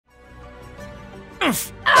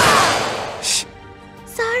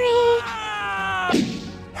Sorry.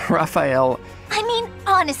 Raphael. I mean,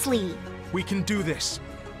 honestly. We can do this.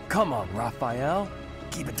 Come on, Raphael.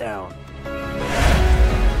 Keep it down.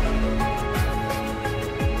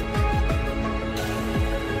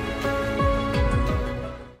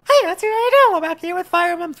 Hey, that's your idea. We're back here with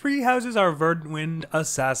Fire Emblem Three Houses, our Verdant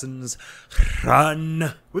Assassins.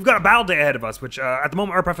 Run. We've got a battle day ahead of us, which at the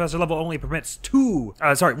moment our professor level only permits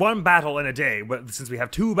one battle in a day. But since we have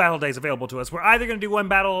 2 battle days available to us, we're either going to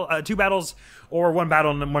do 2 battles, or 1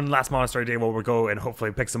 battle and 1 last monastery day where we'll go and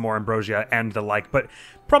hopefully pick some more ambrosia and the like. But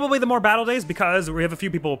probably the more battle days, because we have a few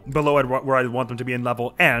people below where I want them to be in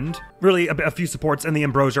level, and really a few supports, and the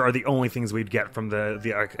ambrosia are the only things we'd get from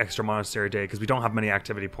the extra monastery day, because we don't have many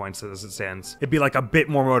activity points as it stands. It'd be like a bit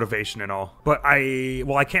more motivation and all. But I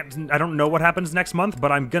don't know what happens next month, but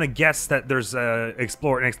I'm gonna guess that there's an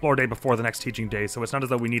explore day before the next teaching day, so it's not as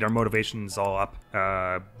though we need our motivations all up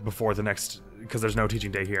before the next, because there's no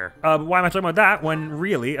teaching day here. Why am I talking about that when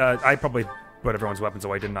really I probably put everyone's weapons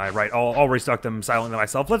away, didn't I? Right, I'll restock them silently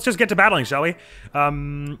myself. Let's just get to battling, shall we?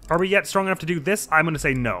 Are we yet strong enough to do this? I'm gonna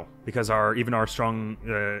say no, because even our strong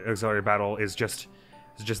auxiliary battle is just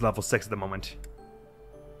level 6 at the moment,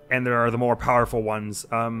 and there are the more powerful ones.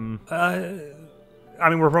 I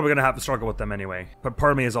mean, we're probably gonna have to struggle with them anyway. But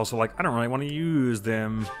part of me is also like, I don't really want to use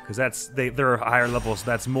them, because they're higher levels, so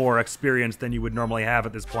that's more experience than you would normally have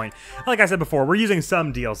at this point. Like I said before, we're using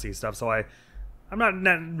some DLC stuff, so I'm not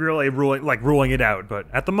really ruling it out, but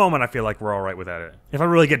at the moment I feel like we're all right without it. If I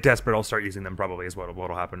really get desperate, I'll start using them probably is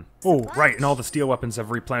what'll happen. Oh, right, and all the steel weapons have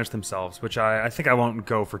replenished themselves, which I think I won't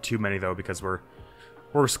go for too many though, because we're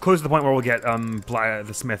close to the point where we'll get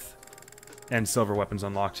the smith and silver weapons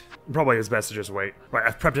unlocked. Probably it's best to just wait. Right,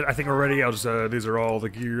 I've prepped it. I think we're ready. I'll just, these are all the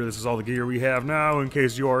gear. This is all the gear we have now. In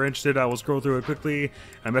case you are interested, I will scroll through it quickly.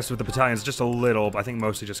 I messed with the battalions just a little, but I think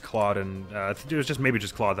mostly just Claude, and I think it was maybe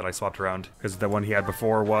just Claude that I swapped around, because the one he had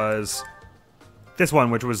before was this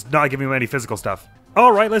one, which was not giving him any physical stuff.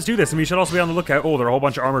 All right, let's do this, and we should also be on the lookout. Oh, there are a whole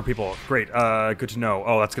bunch of armored people. Great, good to know.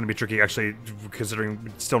 Oh, that's gonna be tricky, actually, considering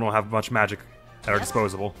we still don't have much magic at our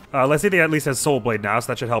disposal. Lysithea at least has Soul Blade now, so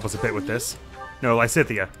that should help us a bit with this. No,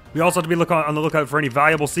 Lysithea. We also have to be on the lookout for any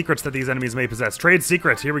valuable secrets that these enemies may possess. Trade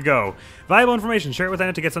secret, here we go. Valuable information, share it with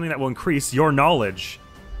anyone to get something that will increase your knowledge.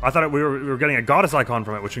 I thought we were getting a goddess icon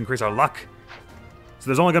from it, which would increase our luck. So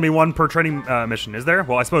there's only going to be 1 per training mission, is there?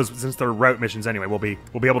 Well, I suppose since they're route missions anyway, we'll be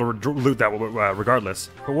able to loot that regardless.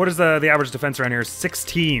 But what is the average defense around here?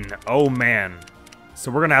 16. Oh man. So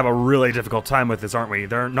we're gonna have a really difficult time with this, aren't we?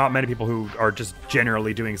 There are not many people who are just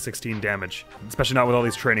generally doing 16 damage, especially not with all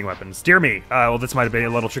these training weapons. Dear me. Well, this might have been a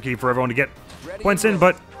little tricky for everyone to get points in,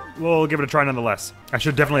 but we'll give it a try nonetheless. I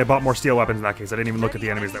should definitely have bought more steel weapons in that case. I didn't even look at the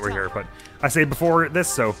enemies that were here, but I saved before this,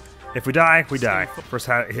 so if we die, we die. First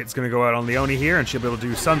hit's gonna go out on Leonie here, and she'll be able to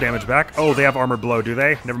do some damage back. Oh, they have armored blow, do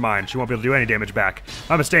they? Never mind, she won't be able to do any damage back.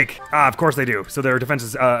 My mistake. Of course they do. So their defense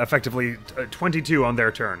is effectively 22 on their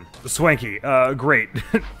turn. Swanky, great.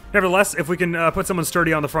 Nevertheless, if we can put someone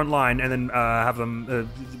sturdy on the front line, and then have them,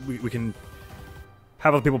 we can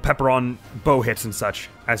have other people pepper on bow hits and such,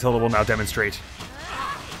 as Hilda will now demonstrate.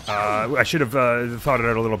 I should have thought it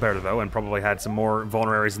out a little better though, and probably had some more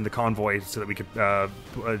vulneraries in the convoy so that we could,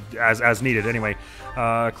 as needed anyway.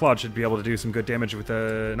 Claude should be able to do some good damage with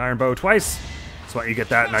an iron bow twice. So why don't you get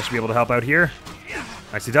that, and I should be able to help out here.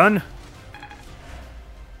 Nicely done.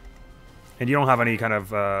 And you don't have any kind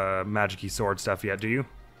of magic-y sword stuff yet, do you?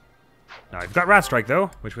 No, you've got Rat Strike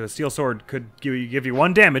though, which with a steel sword could give you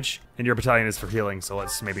 1 damage, and your battalion is for healing, so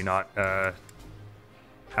let's maybe not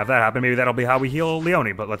have that happen. Maybe that'll be how we heal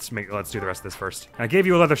Leonie, but let's do the rest of this first. I gave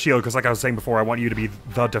you a leather shield because, like I was saying before, I want you to be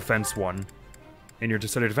the defense one. And your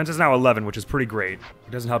defense is now 11, which is pretty great.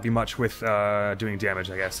 It doesn't help you much with doing damage,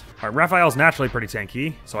 I guess. All right, Raphael's naturally pretty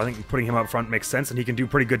tanky, so I think putting him up front makes sense, and he can do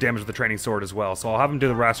pretty good damage with the training sword as well. So I'll have him do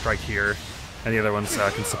the Rat Strike here, and the other ones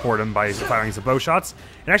can support him by firing some bow shots.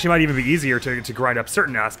 It actually might even be easier to grind up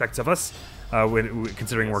certain aspects of us,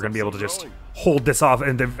 considering we're going to be able to just hold this off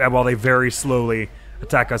while they very slowly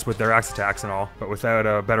attack us with their axe attacks and all. But without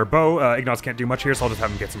a better bow, Ignots can't do much here, so I'll just have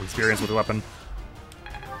him get some experience with the weapon.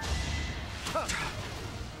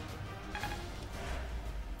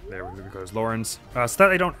 There goes Lawrence. So that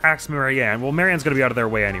they don't axe Marianne. Well, Marianne's gonna be out of their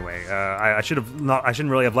way anyway. I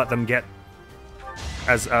shouldn't really have let them get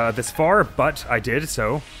as this far, but I did,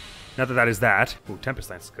 so not that is that. Ooh, Tempest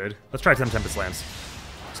Lance is good. Let's try some Tempest Lance.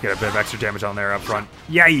 Let's get a bit of extra damage on there up front.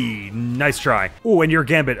 Yay! Nice try. Ooh, and your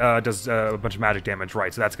Gambit does a bunch of magic damage,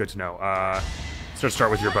 right, so that's good to know.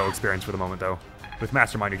 Start with your bow experience for the moment, though. With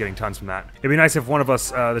Mastermind, you're getting tons from that. It'd be nice if one of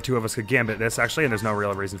us, the two of us, could gambit this, actually, and there's no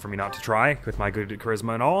real reason for me not to try, with my good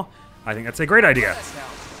charisma and all. I think that's a great idea.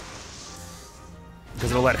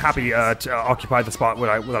 Because it'll let Happy occupy the spot that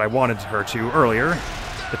I wanted her to earlier.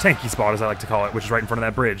 The tanky spot, as I like to call it, which is right in front of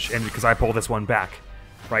that bridge, and because I pull this one back.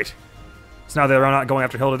 Right. So now they're not going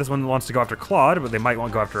after Hilda. This one wants to go after Claude, but they might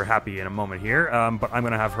want to go after Happy in a moment here. But I'm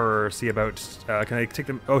going to have her see about... can I take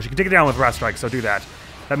them... Oh, she can take it down with Wrath Strike, so do that.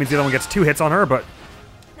 That means the other one gets 2 hits on her, but...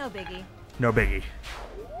 No biggie. No biggie.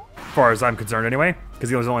 As far as I'm concerned, anyway. Because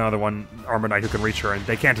there's only other one Armor Knight who can reach her, and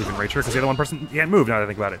they can't even reach her, because the other one person can't move, now that I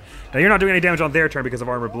think about it. Now, you're not doing any damage on their turn because of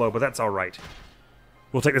Armor Blow, but that's alright.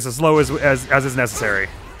 We'll take this as slow as is necessary.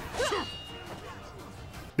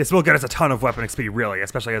 This will get us a ton of weapon XP, really,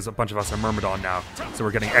 especially as a bunch of us are Myrmidon now. So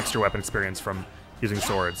we're getting extra weapon experience from using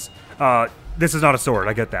swords. This is not a sword,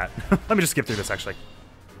 I get that. Let me just skip through this, actually.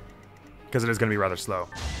 Because it is going to be rather slow.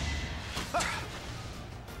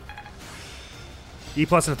 E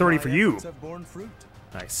plus and authority for you.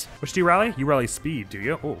 Nice. Which do you rally? You rally speed, do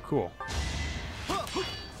you? Oh, cool.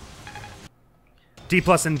 D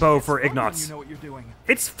plus and bow for Ignatz.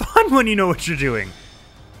 It's fun when you know what you're doing.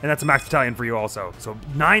 And that's a max battalion for you also. So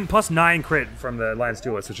 9 plus 9 crit from the Lance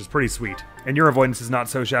Duelist, which is pretty sweet. And your avoidance is not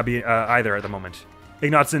so shabby either at the moment.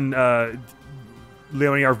 Ignatz and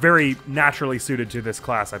Leonie are very naturally suited to this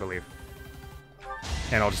class, I believe.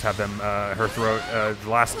 And I'll just have them, her throw out the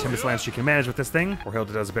last Timbus Lance she can manage with this thing. Or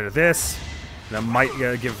Hilda does a bit of this. And that might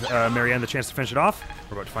give Marianne the chance to finish it off.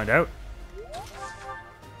 We're about to find out.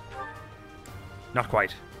 Not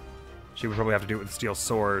quite. She would probably have to do it with Steel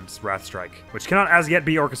Sword's Wrath Strike, which cannot as yet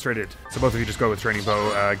be orchestrated. So both of you just go with Training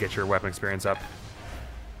Bow, get your weapon experience up.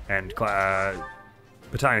 And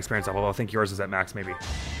battalion experience up, although I think yours is at max, maybe.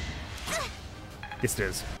 Yes, it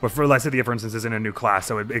is. But for Lycidia, for instance, is in a new class,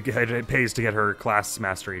 so it pays to get her class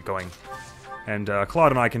mastery going. And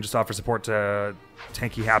Claude and I can just offer support to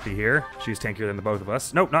Tanky Happy here. She's tankier than the both of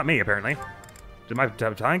us. Nope, not me, apparently. Did my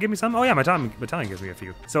battalion give me some? Oh yeah, my battalion gives me a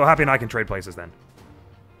few. So Happy and I can trade places then.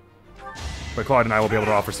 But Claude and I will be able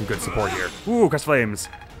to offer some good support here. Ooh, Crest Flames.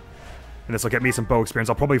 And this will get me some bow experience.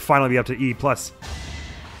 I'll probably finally be up to E+.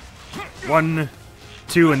 1,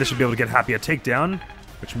 2, and this should be able to get Happy a takedown,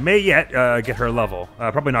 which may yet get her a level.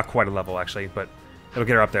 Probably not quite a level, actually, but it'll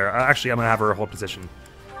get her up there. Actually, I'm going to have her hold position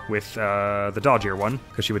with the dodgier one,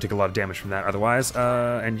 because she would take a lot of damage from that otherwise.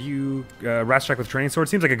 And you, Wrath Strike with Training Sword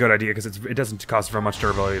seems like a good idea, because it doesn't cost very much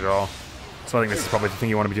durability at all. So I think this is probably the thing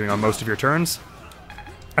you want to be doing on most of your turns.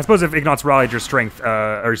 I suppose if Ignatz rallied your strength,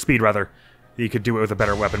 or speed rather, you could do it with a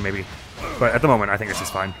better weapon maybe. But at the moment, I think this is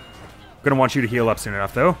fine. Gonna want you to heal up soon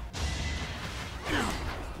enough though. In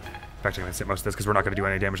fact, I'm gonna sit most of this because we're not gonna do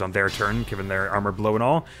any damage on their turn, given their armor blow and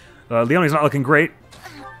all. Leonie's not looking great.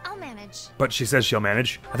 I'll manage. But she says she'll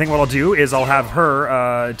manage. I think what I'll do is I'll have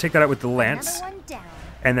her take that out with the lance. Another one down.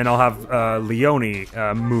 And then I'll have Leonie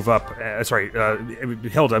move up,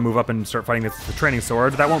 Hilda move up and start fighting with the Training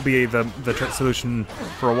Sword. That won't be the solution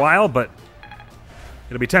for a while, but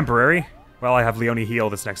it'll be temporary. While I have Leonie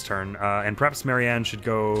heal this next turn. And perhaps Marianne should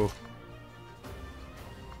go...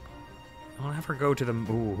 I'll have her go to the...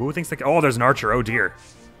 Ooh, who thinks they can... Oh, there's an archer. Oh, dear.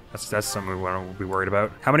 That's something we won't be worried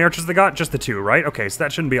about. How many archers they got? Just the 2, right? Okay, so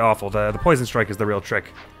that shouldn't be awful. The Poison Strike is the real trick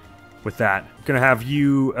with that. Gonna have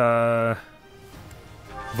you...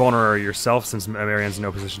 Vulnerate yourself, since Marianne's in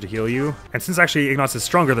no position to heal you. And since actually Ignatz is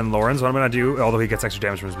stronger than Lorenz, what I'm going to do, although he gets extra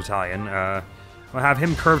damage from his battalion, I'll have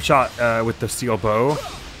him curved shot with the steel bow. And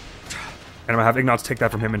I'm going to have Ignatz take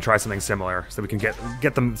that from him and try something similar, so we can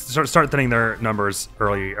get them, start thinning their numbers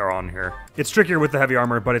early on here. It's trickier with the heavy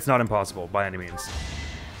armor, but it's not impossible by any means.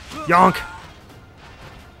 Yonk!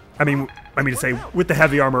 I mean to say, with the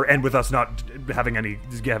heavy armor and with us not having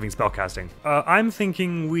spellcasting. I'm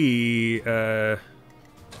thinking we,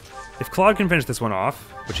 if Claude can finish this one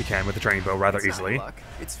off, which he can with the Training Bow rather easily. Not luck.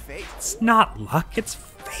 It's fate. It's not luck, it's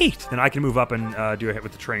fate. Then I can move up and do a hit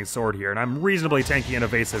with the Training Sword here, and I'm reasonably tanky and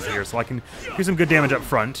evasive here, so I can do some good damage up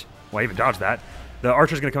front. Well, I even dodged that. The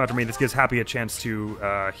Archer's gonna come after me. This gives Happy a chance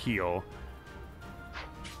to heal.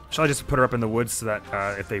 Shall I just put her up in the woods so that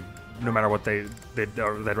if they, no matter what they'd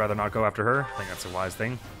rather not go after her? I think that's a wise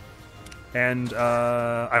thing. And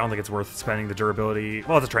I don't think it's worth spending the durability.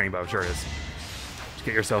 Well, it's a Training Bow, sure it is.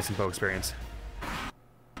 Get yourself some bow experience.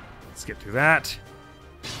 Let's get through that.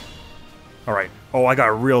 Alright. Oh, I got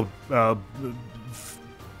a real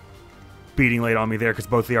beating laid on me there because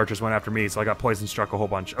both the archers went after me, so I got poison struck a whole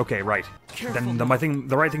bunch. Okay, right. Then the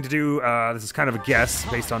right thing to do, this is kind of a guess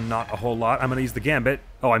based on not a whole lot. I'm going to use the gambit.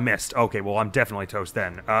 Oh, I missed. Okay, well, I'm definitely toast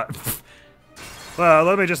then. Well,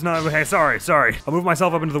 let me just not... Hey, sorry. I'll move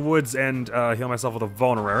myself up into the woods and heal myself with a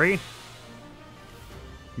vulnerary.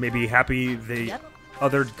 Maybe Happy, the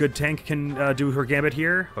other good tank, can do her gambit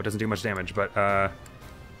here. Oh, it doesn't do much damage, but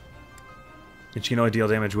and she can only deal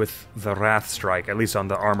damage with the Wrath Strike, at least on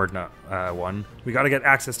the armored one. We gotta get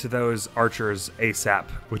access to those archers ASAP,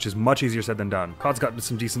 which is much easier said than done. Cod's got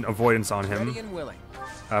some decent avoidance on him.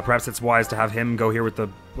 Perhaps it's wise to have him go here with the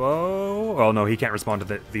bow. Oh no, he can't respond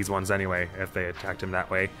to these ones anyway if they attacked him that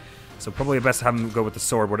way. So probably best to have him go with the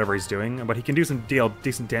sword, whatever he's doing. But he can deal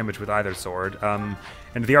decent damage with either sword. And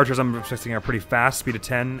the archers I'm expecting are pretty fast, speed of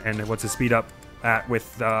 10. And what's his speed up at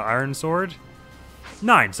with the iron sword?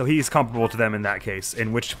 9. So he's comparable to them in that case. At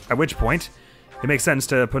which point, it makes sense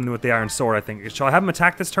to put him with the iron sword, I think. Shall I have him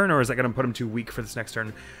attack this turn, or is that going to put him too weak for this next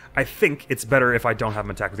turn? I think it's better if I don't have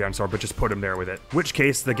him attack with the iron sword, but just put him there with it. In which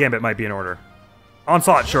case, the gambit might be in order.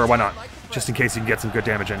 Onslaught, sure, why not? Just in case you can get some good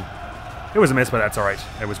damage in. It was a miss, but that's alright.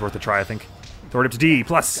 It was worth a try, I think. Throw it up to D+.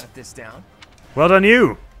 Got this down. Well done,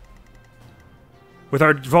 you! With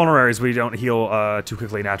our vulneraries, we don't heal too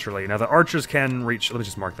quickly naturally. Now, the archers can reach... Let me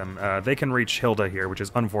just mark them. They can reach Hilda here, which is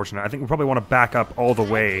unfortunate. I think we probably want to back up all the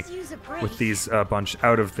way with these bunch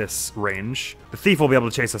out of this range. The thief will be able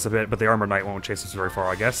to chase us a bit, but the armored knight won't chase us very far,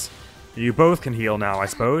 I guess. You both can heal now, I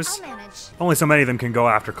suppose. Only so many of them can go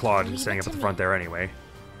after Claude, who's standing up at the front there anyway.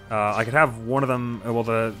 I could have one of them...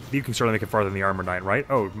 Well, you can certainly make it farther than the armored knight, right?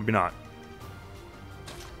 Oh, maybe not.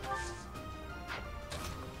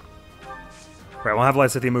 Right, we'll have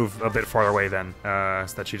Lysithea move a bit farther away then,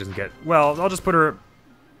 so that she doesn't get... Well, I'll just put her...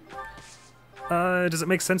 does it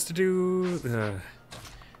make sense to do...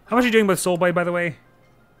 How much are you doing with Soul Blade, by the way?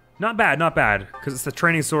 Not bad, not bad. Because it's the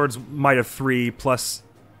Training Sword's Might of 3, plus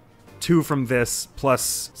 2 from this,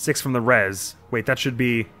 plus 6 from the res. Wait, that should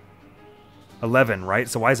be 11, right?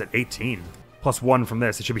 So why is it 18? Plus 1 from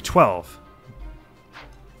this, it should be 12.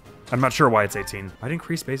 I'm not sure why it's 18. I'd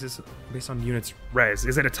increase basis based on units res.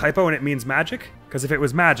 Is it a typo and it means magic? Because if it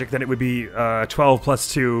was magic, then it would be 12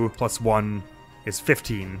 plus 2 plus 1 is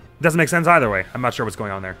 15. Doesn't make sense either way. I'm not sure what's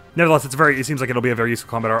going on there. Nevertheless, it seems like it'll be a very useful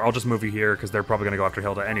combat art. I'll just move you here because they're probably going to go after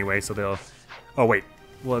Hilda anyway, so they'll... Oh, wait.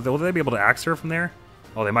 Will they be able to axe her from there?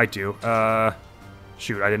 Oh, they might do.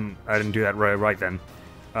 Shoot, I didn't do that right then.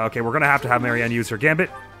 Okay, we're going to have Marianne use her gambit.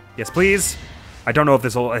 Yes, please. I don't know if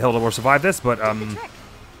Hilda will survive this, but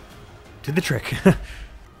did the trick.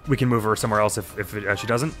 We can move her somewhere else if she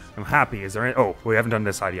doesn't. I'm happy. Is there any... Oh, we haven't done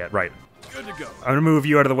this side yet. Right. Good to go. I'm going to move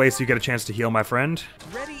you out of the way so you get a chance to heal, my friend.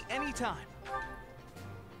 Ready anytime.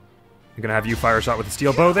 I'm going to have you fire a shot with the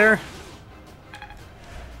steel bow there.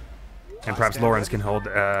 And perhaps Lawrence can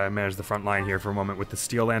manage the front line here for a moment with the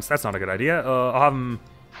steel lance. That's not a good idea. I'll have him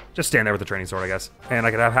just stand there with the training sword, I guess. And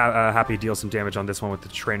I could have Happy deal some damage on this one with the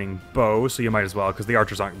training bow, so you might as well, because the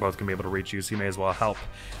archers aren't both going to be able to reach you, so you may as well help.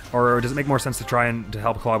 Or does it make more sense to try and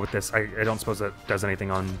help Claude with this? I don't suppose that does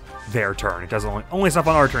anything on their turn. It does only stuff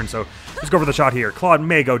on our turn, so let's go for the shot here. Claude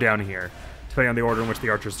may go down here, depending on the order in which the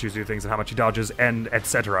archers choose to do things and how much he dodges, and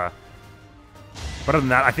etc. But other than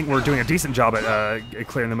that, I think we're doing a decent job at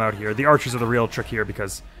clearing them out here. The archers are the real trick here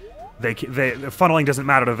because the funneling doesn't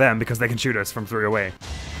matter to them because they can shoot us from 3 away.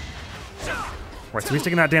 Right, so he's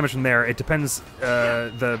taking that damage from there. It depends.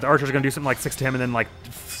 The archers are going to do something like 6 to him and then like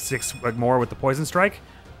 6 more with the poison strike.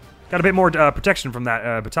 Got a bit more protection from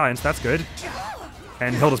that battalion, so that's good.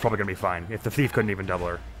 And Hilda's probably going to be fine. If the thief couldn't even double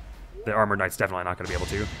her, the armored knight's definitely not going to be able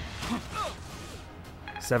to.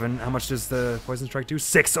 7. How much does the poison strike do?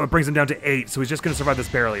 6. So it brings him down to 8. So he's just going to survive this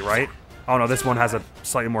barely, right? Oh no, this one has a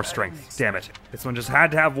slightly more strength. Damn it. This one just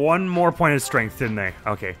had to have 1 more point of strength, didn't they?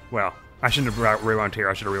 Okay, well, I shouldn't have rewound here.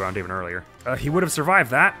 I should have rewound even earlier. He would have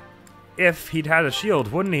survived that if he'd had a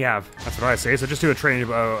shield, wouldn't he have? That's what I say. So just do a training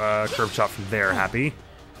curve shot from there, Happy.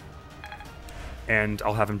 And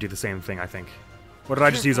I'll have him do the same thing, I think. What did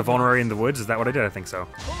I just use? A vulnerary in the woods? Is that what I did? I think so.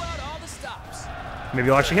 Maybe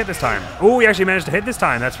he'll actually hit this time. Oh, he actually managed to hit this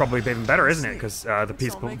time. That's probably even better, isn't it? Because the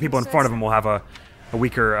people in front of him will have a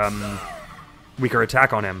weaker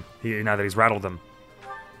attack on him now that he's rattled them.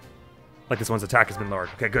 Like this one's attack has been lowered.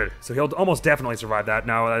 Okay, good. So he'll almost definitely survive that.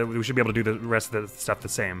 Now we should be able to do the rest of the stuff the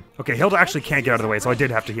same. Okay, Hilda actually can't get out of the way, so I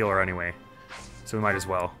did have to heal her anyway. So we might as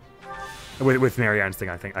well. With Marianne's thing,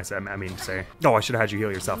 I mean to say. Oh, I should have had you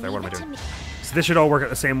heal yourself there. What am I doing? So this should all work out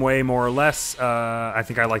the same way, more or less. I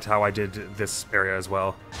think I liked how I did this area as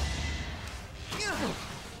well.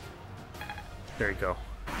 There you go.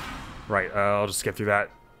 Right, I'll just skip through that.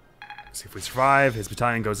 See if we survive. His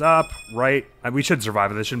battalion goes up. Right. We should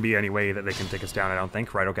survive. There shouldn't be any way that they can take us down, I don't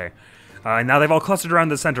think. Right, okay. And now they've all clustered around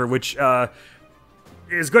the center, which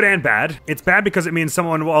is good and bad. It's bad because it means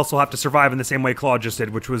someone will also have to survive in the same way Claude just did,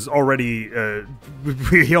 which was already,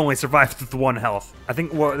 he only survived with 1 health. I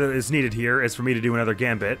think what is needed here is for me to do another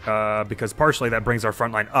gambit, because partially that brings our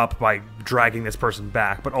front line up by dragging this person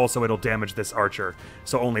back, but also it'll damage this archer,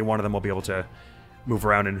 so only one of them will be able to move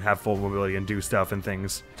around and have full mobility and do stuff and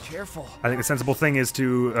things. Careful. I think the sensible thing is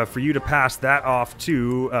to for you to pass that off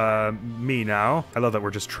to me now. I love that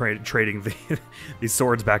we're just trading these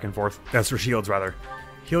swords back and forth. That's for shields, rather.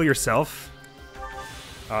 Heal yourself.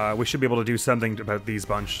 We should be able to do something about these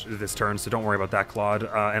bunch this turn, so don't worry about that, Claude.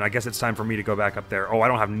 And I guess it's time for me to go back up there. Oh, I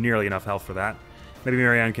don't have nearly enough health for that. Maybe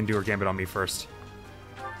Marianne can do her gambit on me first.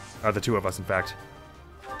 The 2 of us, in fact.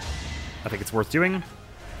 I think it's worth doing.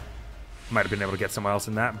 Might have been able to get someone else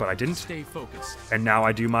in that, but I didn't. Stay focused. And now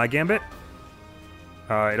I do my gambit.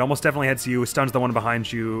 It almost definitely hits you, stuns the one behind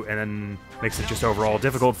you, and then makes it just overall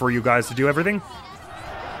difficult for you guys to do everything.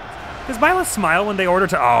 Does Mila smile when they order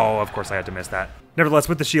to... Oh, of course I had to miss that. Nevertheless,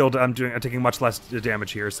 with the shield, I'm taking much less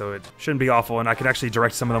damage here, so it shouldn't be awful, and I can actually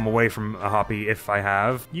direct some of them away from a Hoppy if I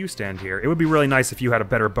have. You stand here. It would be really nice if you had a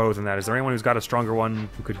better bow than that. Is there anyone who's got a stronger one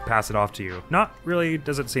who could pass it off to you? Not really,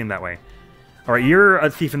 does it seem that way. All right, you're a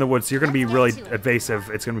thief in the woods, so you're going to be really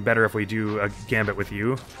evasive. It's going to be better if we do a gambit with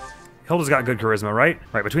you. Hilda's got good charisma, right?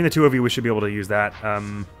 Right, between the 2 of you, we should be able to use that.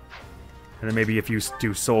 And then maybe if you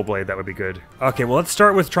do Soul Blade, that would be good. Okay, well, let's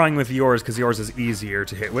start with trying with yours, because yours is easier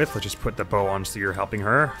to hit with. Let's just put the bow on so you're helping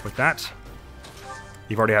her with that.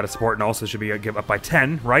 You've already had a support, and also should be give up by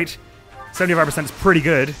 10, right? 75% is pretty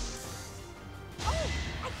good. Oh,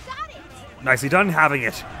 I got it. Nicely done having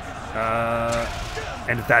it.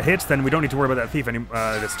 And if that hits, then we don't need to worry about that thief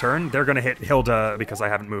this turn. They're going to hit Hilda because I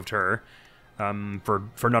haven't moved her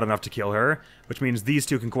for not enough to kill her, which means these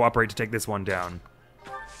 2 can cooperate to take this one down.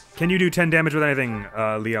 Can you do 10 damage with anything,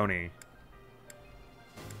 Leone?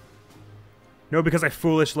 No, because I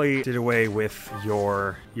foolishly did away with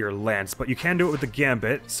your lance, but you can do it with the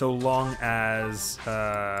gambit so long as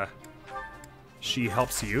she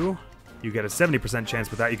helps you. You get a 70%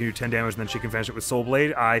 chance with that. You can do 10 damage, and then she can finish it with Soul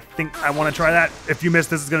Blade. I think I want to try that. If you miss,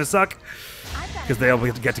 this is going to suck. Because they'll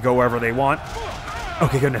get to go wherever they want.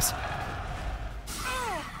 Okay, goodness.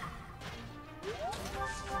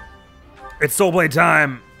 It's Soul Blade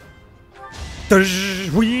time.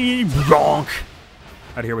 Bonk.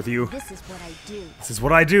 Out of here with you. This is what I do. This is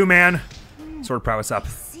what I do, man. Sword prowess up.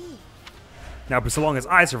 Now, but so long as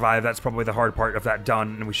I survive, that's probably the hard part of that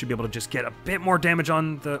done, and we should be able to just get a bit more damage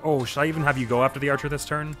on the... Oh, should I even have you go after the archer this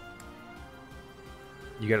turn?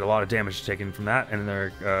 You get a lot of damage taken from that, and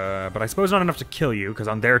they're... but I suppose not enough to kill you, because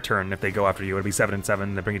on their turn, if they go after you, it'd be 7 and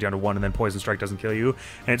 7, they bring you down to 1, and then Poison Strike doesn't kill you,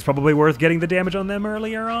 and it's probably worth getting the damage on them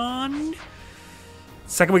earlier on.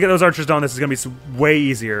 Second we get those archers done, this is going to be way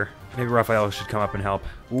easier. Maybe Raphael should come up and help.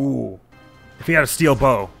 Ooh. If he had a steel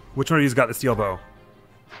bow. Which one of you's got the steel bow?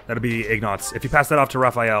 That'll be Ignatz. If you pass that off to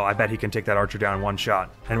Raphael, I bet he can take that archer down in 1 shot.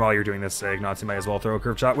 And while you're doing this, Ignatz, you might as well throw a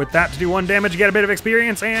curved shot with that to do 1 damage, get a bit of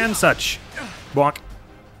experience, and such. Bonk.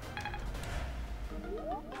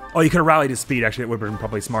 Oh, you could have rallied his speed, actually. It would have been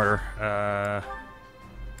probably smarter.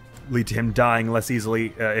 Lead to him dying less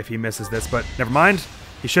easily if he misses this, but never mind.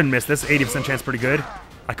 He shouldn't miss this. 80% chance, pretty good.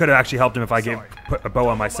 I could have actually helped him if I put a bow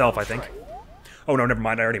on myself, I think. Oh, no, never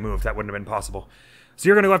mind. I already moved. That wouldn't have been possible. So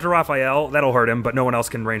you're going to go after Raphael. That'll hurt him, but no one else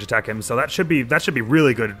can range attack him. So that should be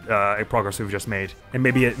really good progress we've just made. And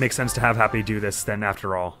maybe it makes sense to have Happy do this then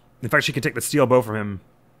after all. In fact, she can take the steel bow from him.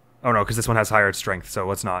 Oh, no, because this one has higher strength, so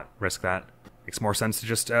let's not risk that. Makes more sense to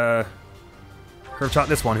just curve shot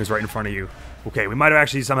this one who's right in front of you. Okay, we might have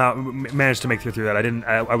actually somehow managed to make through that.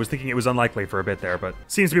 I was thinking it was unlikely for a bit there, but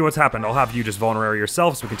seems to be what's happened. I'll have you just vulnerary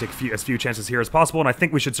yourself so we can take as few chances here as possible, and I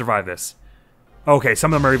think we should survive this. Okay,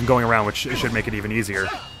 some of them are even going around, which should make it even easier.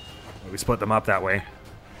 We split them up that way.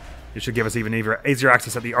 It should give us even easier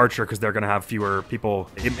access at the archer, because they're going to have fewer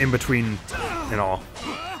people in between and all.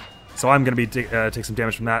 So I'm going to be take some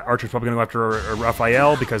damage from that. Archer's probably going to go after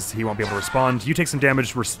Raphael, because he won't be able to respond. You take some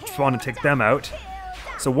damage, respond, and take them out.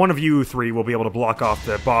 So one of you 3 will be able to block off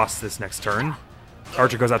the boss this next turn.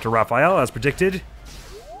 Archer goes after Raphael, as predicted.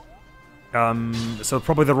 So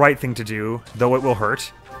probably the right thing to do, though it will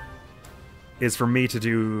hurt, is for me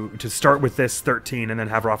to start with this 13 and then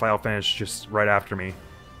have Raphael finish just right after me.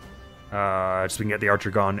 Just so we can get the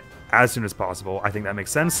archer gone as soon as possible. I think that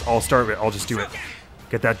makes sense. I'll just do it.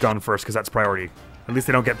 Get that done first, because that's priority. At least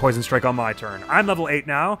they don't get Poison Strike on my turn. I'm level 8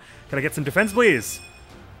 now. Can I get some defense, please?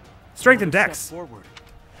 Strength and dex.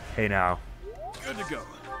 Hey now. Good to go.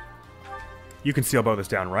 You can steel bow this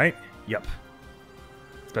down, right? Yep.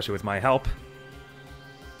 Especially with my help.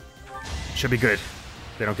 Should be good.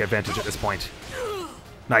 They don't get advantage at this point.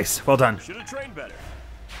 Nice. Well done. Should have trained better.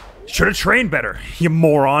 Should have trained better, you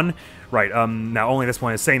moron. Right, now only this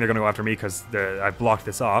one is saying they're going to go after me because I blocked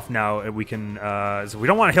this off. Now we can, so we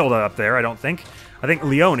don't want Hilda up there, I don't think. I think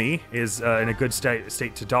Leone is in a good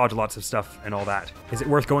state to dodge lots of stuff and all that. Is it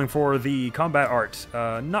worth going for the combat art?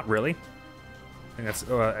 Not really. I think that's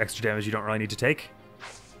extra damage you don't really need to take.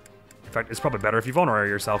 In fact, it's probably better if you vulnerate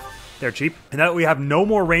yourself. They're cheap. And now that we have no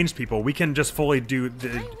more ranged people, we can just fully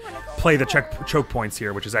play the choke points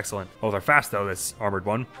here, which is excellent. Oh, they're fast though, this armored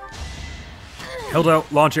one. Hilda,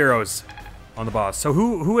 launch arrows on the boss. So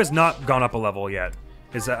who has not gone up a level yet?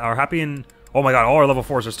 Is that our Happy and... Oh my god, all our level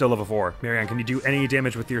 4s are still level 4. Marianne, can you do any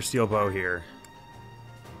damage with your steel bow here?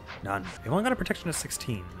 None. They've only got a protection of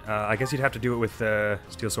 16. I guess you'd have to do it with the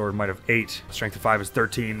steel sword might have 8. Strength of 5 is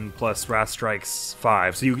 13, plus wrath strikes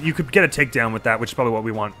 5. So you could get a takedown with that, which is probably what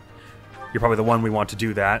we want. You're probably the one we want to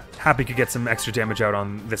do that. Happy could get some extra damage out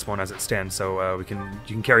on this one as it stands, so you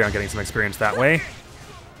can carry on getting some experience that way.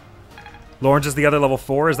 Lawrence is the other level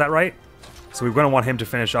 4, is that right? So we're going to want him to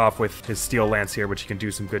finish off with his steel lance here, which he can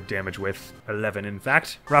do some good damage with. 11, in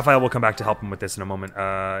fact. Raphael will come back to help him with this in a moment.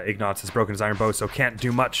 Ignatz has broken his iron bow, so can't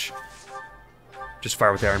do much. Just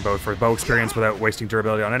fire with the iron bow for bow experience without wasting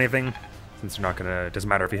durability on anything, since you're not going to... Doesn't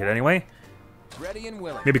matter if you hit anyway. Ready and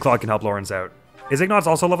willing. Maybe Claude can help Lawrence out. Is Ignatz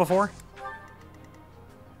also level 4?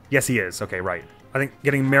 Yes, he is. Okay, right. I think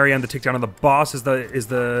getting Marianne the takedown on the boss is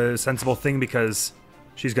the sensible thing, because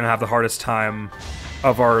she's going to have the hardest time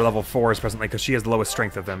of our level 4s presently, because she has the lowest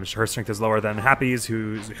strength of them. Her strength is lower than Happy's,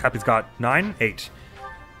 Happy's got 9? 8.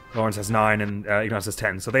 Lawrence has 9, and Ignatz has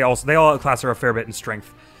 10. So they all class her a fair bit in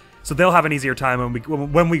strength. So they'll have an easier time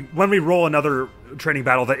when we roll another training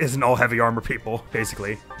battle that isn't all heavy armor people,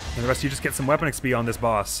 basically. And the rest of you just get some weapon XP on this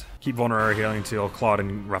boss. Keep vulnerary healing until Claude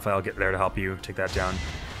and Raphael get there to help you take that down.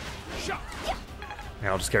 And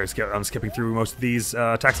I'll just I'm skipping through most of these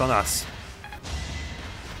attacks on us.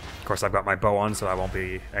 Of course, I've got my bow on, so that won't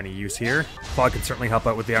be any use here. Claude can certainly help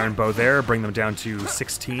out with the iron bow there, bring them down to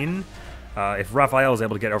 16. If Raphael is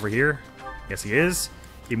able to get over here, yes he is.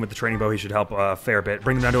 Even with the training bow, he should help a fair bit.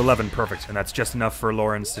 Bring them down to 11, perfect. And that's just enough for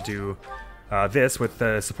Lawrence to do this. With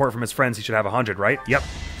the support from his friends, he should have 100, right? Yep.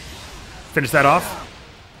 Finish that off.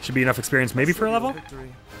 Should be enough experience maybe for a level?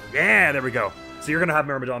 Yeah, there we go. So you're going to have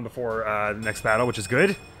Myrmidon before the next battle, which is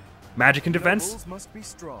good. Magic and defense. Must be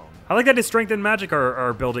strong. I like that his strength and magic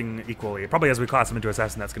are building equally. Probably as we class him into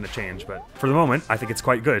assassin, that's going to change. But for the moment, I think it's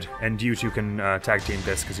quite good. And you two can tag team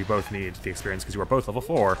this, because you both need the experience, because you are both level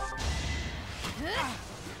 4.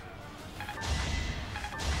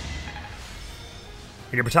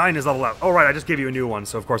 And your battalion is level up. Oh, right, I just gave you a new one,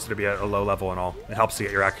 so of course it'll be at a low level and all. It helps to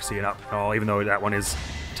get your accuracy and up and all, even though that one is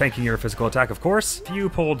tanking your physical attack, of course. If you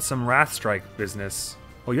pulled some Wrath Strike business,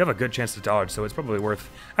 well, you have a good chance to dodge, so it's probably worth...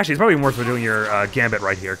 Actually, it's probably worth doing your Gambit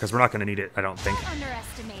right here, because we're not going to need it, I don't think. Don't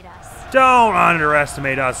underestimate us. Don't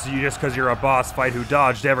underestimate us, just because you're a boss fight who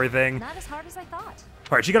dodged everything. Not as hard as I thought.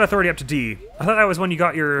 Alright, she got authority up to D. I thought that was when you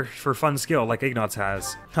got your for fun skill, like Ignatz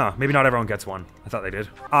has. Huh, maybe not everyone gets one. I thought they did.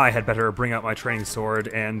 I had better bring out my training sword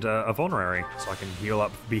and a vulnerary, so I can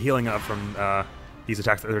be healing up from these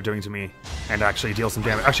attacks that they're doing to me, and actually deal some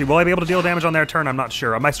damage. Actually, will I be able to deal damage on their turn? I'm not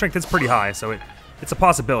sure. My strength is pretty high, so it's a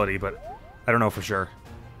possibility, but I don't know for sure,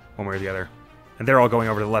 one way or the other. And they're all going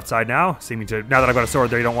over to the left side now, seeming to, now that I've got a sword,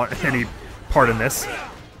 they don't want any part in this.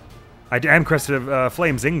 I am Crested of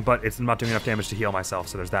Flamesing, but it's not doing enough damage to heal myself,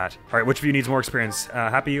 so there's that. Alright, which of you needs more experience?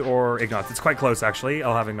 Happy or Ignatz? It's quite close, actually.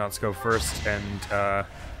 I'll have Ignatz go first, and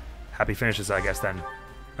Happy finishes, I guess, then.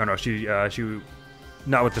 Oh no, she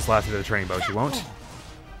not with this last bit of the training bow, she won't.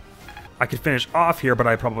 I could finish off here, but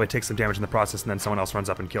I probably take some damage in the process, and then someone else runs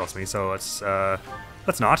up and kills me, so let's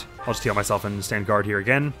not. I'll just heal myself and stand guard here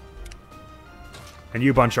again. And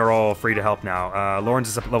you bunch are all free to help now. Lawrence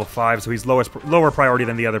is up at level 5, so he's lower priority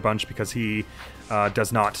than the other bunch because he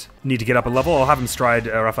does not need to get up a level. I'll have him stride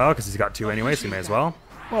Raphael because he's got 2 anyway, so he may as well.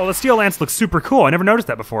 Well, the steel lance looks super cool. I never noticed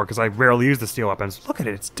that before because I rarely use the steel weapons. Look at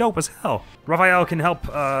it, it's dope as hell. Raphael can help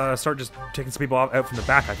start just taking some people out from the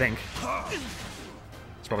back, I think.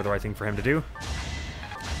 It's probably the right thing for him to do.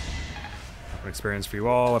 Weapon experience for you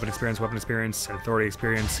all. Weapon experience, and authority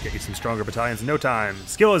experience. Get you some stronger battalions in no time.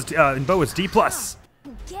 Skill is in bow is D+.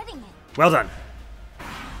 I'm getting it. Well done.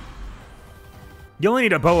 You only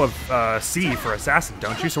need a bow of C for assassin,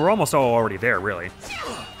 don't you? So we're almost all already there, really.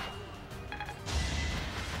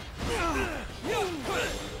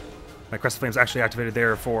 My Crest of Flame's actually activated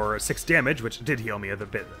there for 6 damage, which did heal me a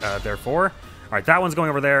bit, therefore. Alright, that one's going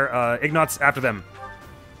over there. Ignatz after them.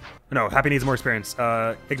 No, Happy needs more experience.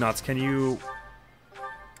 Ignatz, can you...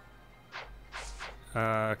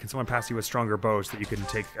 can someone pass you a stronger bow so that you can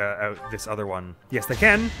take out this other one? Yes, they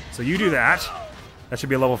can. So you do that. That should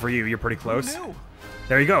be a level for you. You're pretty close. Who knew?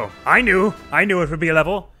 There you go. I knew it would be a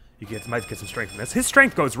level. You might get some strength in this. His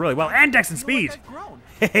strength goes really well, and dex and speed. I've grown.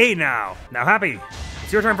 Hey now. Now, Happy,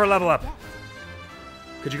 it's your turn for a level up.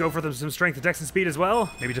 Could you go for some strength, dex, and speed as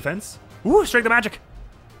well? Maybe defense? Ooh, strength and magic.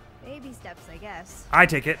 Baby steps, I guess. I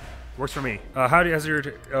take it. Works for me.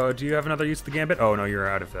 Do you have another use of the gambit? Oh no, you're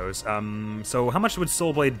out of those. So how much would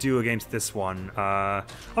Soul Blade do against this one? I'll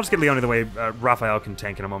just get Leone the way Raphael can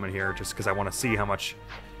tank in a moment here, just because I want to see how much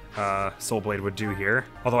Soul Blade would do here.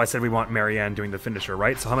 Although I said we want Marianne doing the finisher,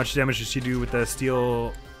 right? So how much damage does she do with the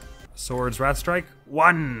Steel Swords Wrath Strike?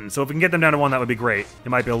 1! So if we can get them down to 1, that would be great. It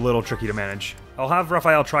might be a little tricky to manage. I'll have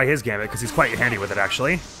Raphael try his gambit, because he's quite handy with it,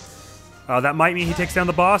 actually. That might mean he takes down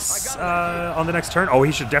the boss on the next turn. Oh,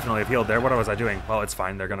 he should definitely have healed there. What was I doing? Well, it's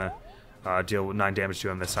fine. They're gonna deal 9 damage to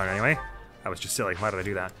him this turn anyway. That was just silly. Why did I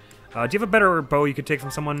do that? Do you have a better bow you could take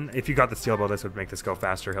from someone? If you got the steel bow, this would make this go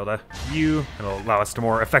faster, Hilda. It'll allow us to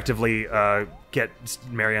more effectively get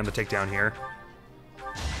Marianne the takedown here.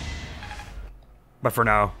 But for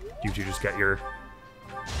now, you two just get your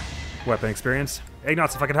weapon experience.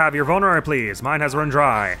 Ignots, if I could have your vulnerary, please. Mine has run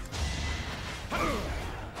dry.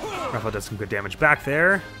 Raphael does some good damage back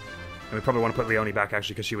there. And we probably want to put Leone back,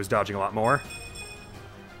 actually, because she was dodging a lot more.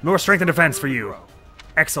 More strength and defense for you.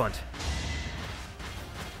 Excellent.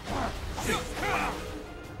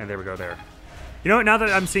 And there we go there. You know what, now that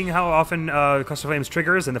I'm seeing how often Cluster Flames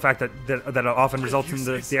triggers and the fact that it often results in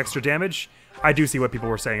the extra damage, I do see what people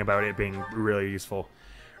were saying about it being really useful.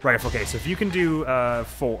 Right, okay, so if you can do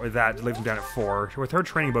 4, that leaves him down at 4. With her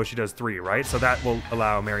training bow, she does 3, right? So that will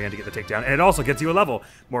allow Marianne to get the takedown. And it also gets you a level.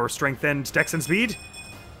 More strength and dex and speed.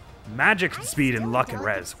 Magic speed and luck and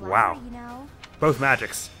res. Wow. You know? Both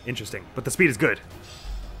magics. Interesting. But the speed is good.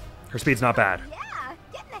 Her speed's not bad. Yeah,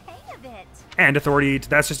 getting the hang of it. And authority,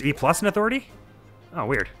 that's just E plus in authority? Oh,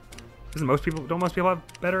 weird. Don't most people have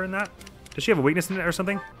better in that? Does she have a weakness in it or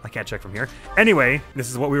something? I can't check from here. Anyway, this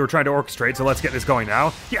is what we were trying to orchestrate, so let's get this going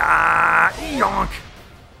now. Yeah! Yonk!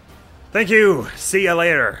 Thank you! See ya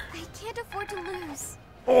later. I can't afford to lose.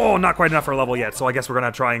 Oh, not quite enough for a level yet, so I guess we're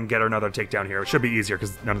gonna try and get another takedown here. It should be easier,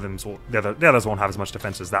 because none of them will, the others won't have as much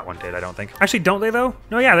defense as that one did, I don't think. Actually, don't they, though?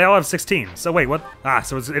 No, yeah, they all have 16. So wait, what?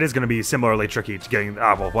 So it is gonna be similarly tricky to getting,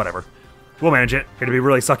 well, whatever. We'll manage it. It'd be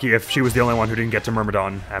really sucky if she was the only one who didn't get to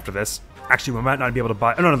Myrmidon after this. Actually, we might not be able to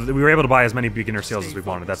buy... Oh, no, we were able to buy as many beginner seals as we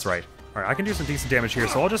wanted. That's right. All right, I can do some decent damage here,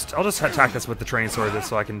 so I'll just attack this with the training sword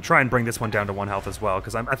so I can try and bring this one down to 1 health as well,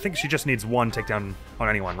 because I think she just needs 1 takedown on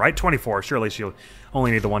anyone, right? 24. Surely she'll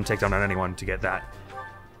only need the 1 takedown on anyone to get that.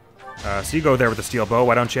 So you go there with the steel bow,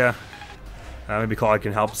 why don't you? Maybe Claude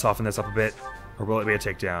can help soften this up a bit, or will it be a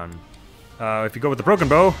takedown? If you go with the broken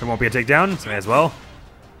bow, it won't be a takedown, so may as well.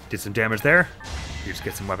 Did some damage there. You just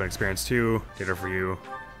get some weapon experience too. Ditto for you.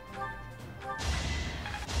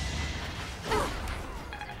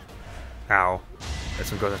 Ow.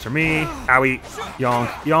 This one goes after me. Owie. Yonk.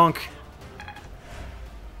 Yonk.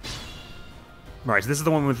 Alright, so this is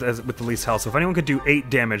the one with the least health. So if anyone could do 8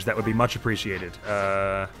 damage, that would be much appreciated.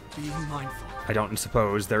 Be mindful. I don't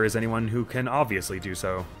suppose there is anyone who can obviously do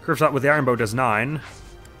so. Curve shot with the iron bow does 9.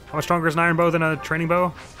 How much stronger is an iron bow than a training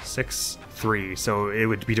bow? 6, 3. So it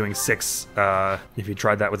would be doing 6 if you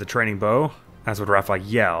tried that with a training bow. As would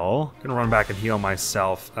Raphael. Gonna run back and heal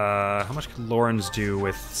myself. How much could Lauren's do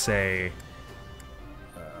with, say...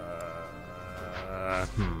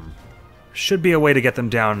 Should be a way to get them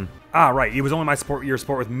down. Ah, right. It was only your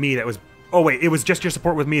support with me that was... Oh, wait. It was just your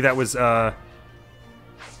support with me that was,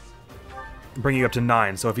 bringing you up to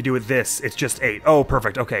 9. So if you do with this, it's just 8. Oh,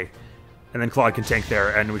 perfect. Okay. And then Claude can tank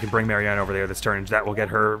there, and we can bring Marianne over there this turn, and that will get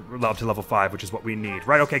her up to level 5, which is what we need.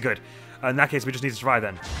 Right, okay, good. In that case, we just need to survive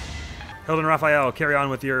then. Hilda and Raphael, carry on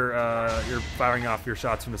with your firing off your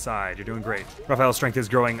shots from the side. You're doing great. Raphael's strength is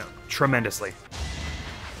growing tremendously.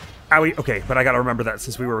 Owie, okay, but I gotta remember that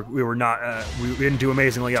since we didn't do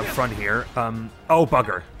amazingly up front here. Oh,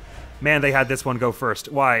 bugger. Man, they had this one go first.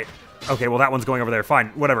 Why? Okay, well that one's going over there. Fine,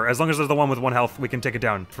 whatever. As long as there's the one with 1 health, we can take it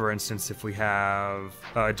down. For instance, if we have...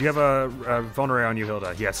 do you have a vulnerary on you,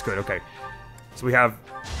 Hilda? Yes, good, okay. So we have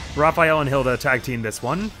Raphael and Hilda tag team this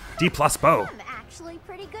one. D+ bow. I'm actually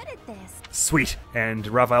pretty good at this. Sweet. And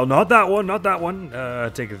Raphael, not that one, not that one.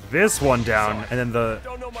 Take this one down, and then the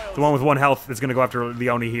one with 1 health is gonna go after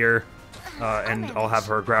Leone here. And I'll have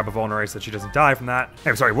her grab a vulnerary so that she doesn't die from that. Hey,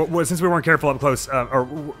 I'm sorry, since we weren't careful up close, or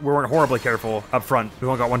we weren't horribly careful up front, we've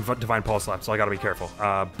only got 1 Divine Pulse left, so I gotta be careful.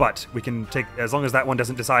 But we can take, as long as that one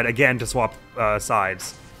doesn't decide again to swap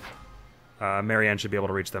sides, Marianne should be able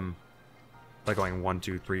to reach them by going 1,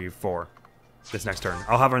 2, 3, 4 this next turn.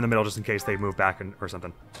 I'll have her in the middle just in case they move back or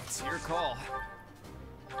something. It's your call.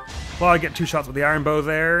 Well, I get 2 shots with the iron bow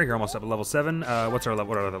there. You're almost up at level 7. What are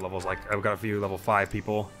other levels like? I've got a few level 5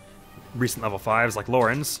 people. Recent level 5s, like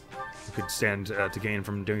Lawrence, who could stand to gain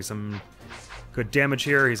from doing some good damage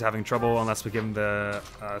here. He's having trouble unless we give him the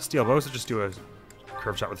steel bow, so just do a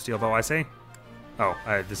curve shot with the steel bow, I say. Oh,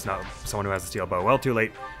 this is not someone who has a steel bow. Well, too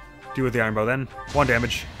late. Do with the iron bow then. 1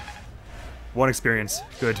 damage. 1 experience.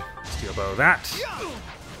 Good. Steel bow that.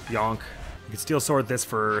 Yonk. You could steel sword this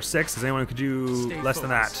for 6. Is anyone who could do less than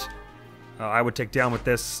that? I would take down with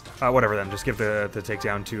this. Whatever then. Just give the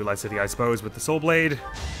takedown to Lysithea, I suppose, with the soul blade.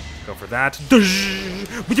 Go for that.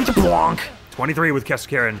 23 with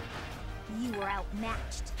Karen. You were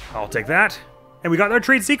outmatched. I'll take that. And we got our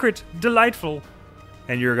trade secret. Delightful.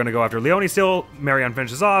 And you're gonna go after Leone still. Marianne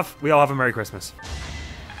finishes off. We all have a Merry Christmas.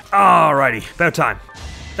 Alrighty, about time.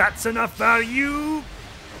 That's enough out of you,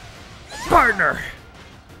 partner.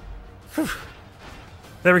 Whew.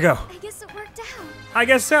 There we go. I guess it worked out. I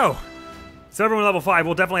guess so. So everyone level 5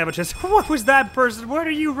 will definitely have a chance. What was that person? What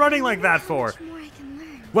are you running like that for? Much more I can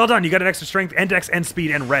learn. Well done, you got an extra strength and dex and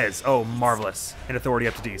speed and res. Oh, marvelous. And authority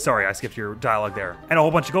up to D. Sorry, I skipped your dialogue there. And a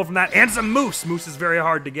whole bunch of gold from that. And some moose. Moose is very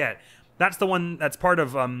hard to get. That's the one that's part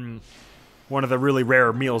of one of the really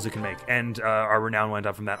rare meals you can make. And our renown went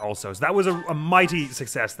up from that also. So that was a mighty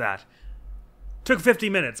success, that. Took 50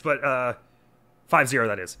 minutes, but 5-0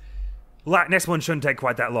 that is. Next one shouldn't take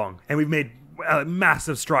quite that long. And we've made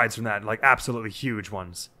massive strides from that, like absolutely huge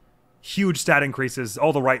ones. Huge stat increases,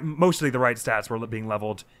 mostly the right stats were being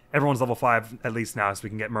leveled. Everyone's level 5 at least now, so we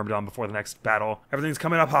can get Myrmidon before the next battle. Everything's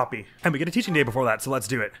coming up hoppy. And we get a teaching day before that, so let's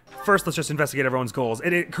do it. First, let's just investigate everyone's goals.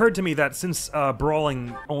 It occurred to me that since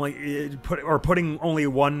brawling putting only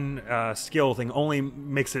 1 skill thing only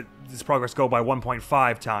makes this progress go by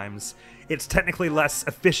 1.5 times, it's technically less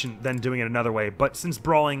efficient than doing it another way, but since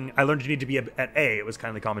brawling, I learned you need to be at A, it was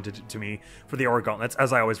kindly commented to me, for the Aura Gauntlets,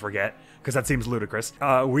 as I always forget, because that seems ludicrous.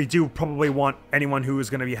 We do probably want anyone who is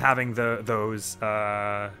going to be having those,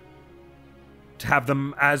 to have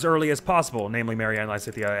them as early as possible, namely Marianne,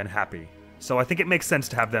 Lysithea, and Happy. So I think it makes sense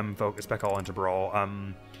to have them spec all into Brawl.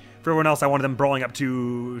 For everyone else, I wanted them brawling up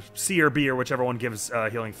to C or B or whichever one gives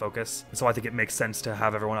healing focus. So I think it makes sense to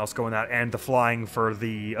have everyone else go in that, and the flying for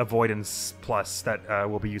the avoidance plus that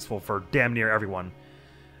will be useful for damn near everyone.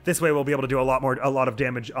 This way we'll be able to do a lot of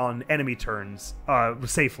damage on enemy turns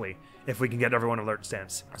safely if we can get everyone alert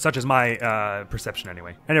stance. Such is my perception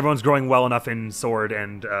anyway. And everyone's growing well enough in sword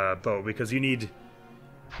and bow, because you need...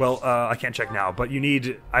 Well, I can't check now, but you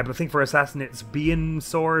need, I think for assassin it's B in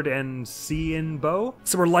sword and C in bow.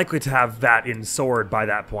 So we're likely to have that in sword by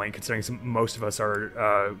that point, considering most of us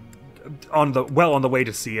are on the way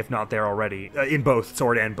to C, if not there already, in both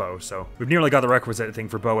sword and bow. So we've nearly got the requisite thing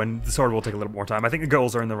for bow, and the sword will take a little more time. I think the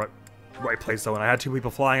goals are in the right place though, and I had 2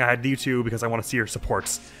 people flying. I had you 2 because I want to see your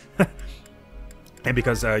supports. And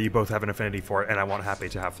because you both have an affinity for it, and I want Happy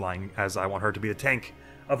to have flying, as I want her to be a tank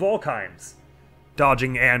of all kinds.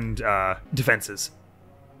 Dodging and defenses.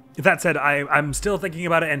 That said, I'm still thinking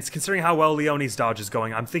about it, and considering how well Leone's dodge is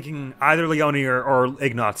going, I'm thinking either Leone or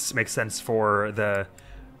Ignatz makes sense for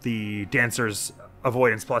the dancer's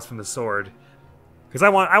avoidance plus from the sword. Because I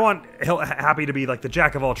want Happy to be like the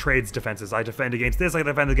jack of all trades defenses. I defend against this, I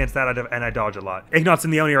defend against that, and I dodge a lot. Ignatz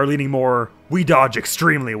and Leone are leaning more, we dodge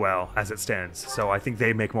extremely well as it stands. So I think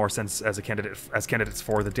they make more sense as candidates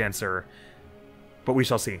for the dancer. But we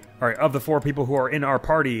shall see. All right, of the 4 people who are in our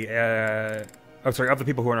party, of the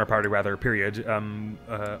people who are in our party, rather, period,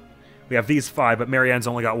 we have these 5, but Marianne's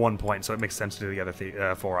only got 1 point, so it makes sense to do the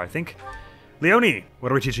other 4, I think. Leone,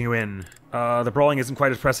 what are we teaching you in? The brawling isn't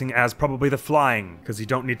quite as pressing as probably the flying, because you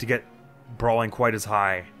don't need to get brawling quite as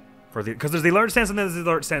high. Because there's the alert stance and then there's the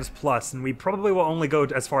alert stance plus, and we probably will only go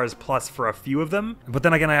as far as plus for a few of them. But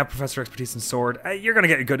then again, I have professor expertise in sword. You're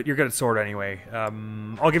good at sword anyway.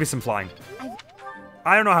 I'll give you some flying.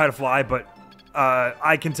 I don't know how to fly, but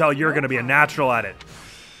I can tell you're going to be a natural at it.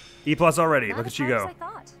 E+ already. Look at you go.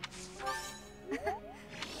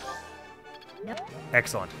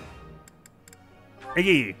 Excellent.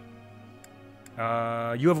 Iggy.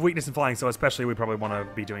 You have a weakness in flying, so especially we probably want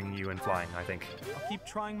to be doing you in flying, I think. I'll keep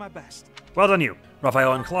trying my best. Well done, you.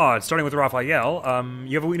 Raphael and Claude. Starting with Raphael,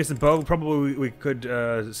 you have a weakness in bow. Probably we could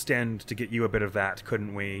stand to get you a bit of that,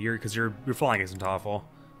 couldn't we? Because your flying isn't awful.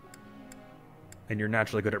 And you're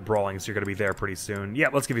naturally good at brawling, so you're going to be there pretty soon. Yeah,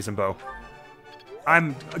 let's give you some bow.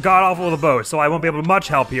 I'm god-awful with a bow, so I won't be able to much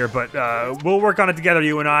help here, but we'll work on it together,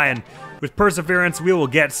 you and I, and with perseverance, we will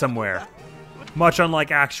get somewhere. Much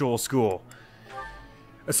unlike actual school.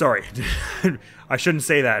 Sorry, I shouldn't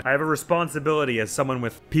say that. I have a responsibility as someone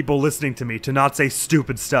with people listening to me to not say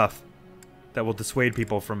stupid stuff. that will dissuade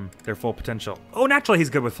people from their full potential. Oh, naturally he's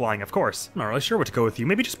good with flying, of course. I'm not really sure what to go with you.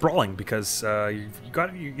 Maybe just brawling, because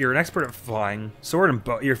you're an expert at flying. Sword and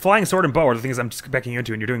bow. You're flying sword and bow are the things I'm specking you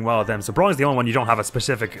into, and you're doing well at them. So brawling is the only one you don't have a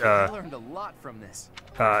specific, I learned a lot from this.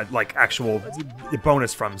 like actual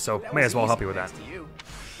bonus from. So may as well help you with that.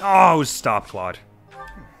 Oh, stop, Claude.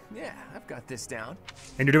 Yeah, I've got this down.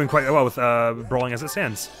 And you're doing quite well with brawling as it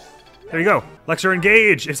stands. There you go. Lecture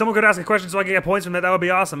engage. If someone could ask a question so I could get points from that, that would be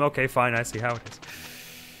awesome. Okay, fine. I see how it is.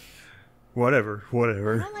 Whatever. I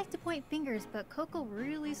Whatever. don't like to point fingers, but Coco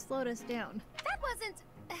really slowed us down. That wasn't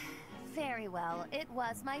very well. It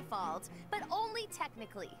was my fault, but only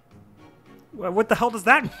technically. What the hell does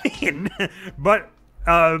that mean? But,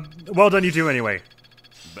 well done you two anyway.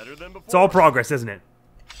 Better than before. It's all progress, isn't it?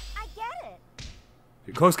 I get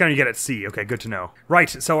it. Close counter you get at C. Okay, good to know. Right,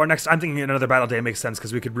 so our next, I'm thinking another battle day makes sense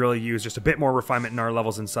because we could really use just a bit more refinement in our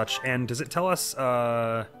levels and such. And does it tell us,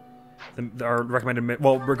 our recommended,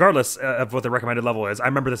 well, regardless of what the recommended level is, I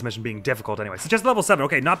remember this mission being difficult anyway. So just level 7,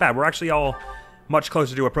 okay, not bad. We're actually all much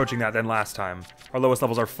closer to approaching that than last time. Our lowest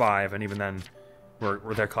levels are 5, and even then,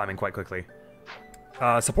 we're there climbing quite quickly.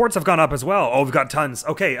 Supports have gone up as well. Oh, we've got tons.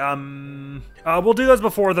 Okay, we'll do those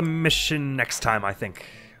before the mission next time, I think.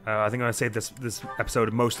 I think I'm gonna save this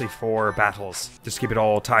episode mostly for battles. Just keep it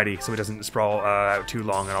all tidy so it doesn't sprawl out too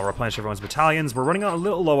long, and I'll replenish everyone's battalions. We're running a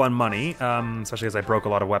little low on money, especially as I broke a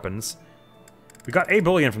lot of weapons. We got a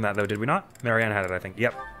bullion from that, though, did we not? Marianne had it, I think.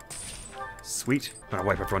 Yep. Sweet. I'm gonna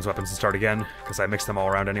wipe everyone's weapons and start again, because I mixed them all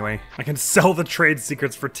around anyway. I can sell the trade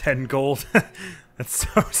secrets for 10 gold. That's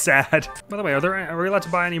so sad. By the way, are we allowed to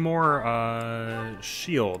buy any more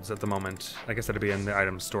shields at the moment? I guess that'd be in the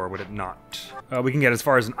item store, would it not? We can get as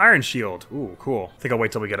far as an iron shield. Ooh, cool. I think I'll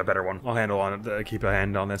wait till we get a better one. I'll handle on it, keep a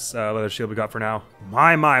hand on this leather shield we got for now.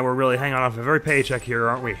 My, we're really hanging on for every paycheck here,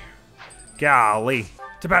 aren't we? Golly.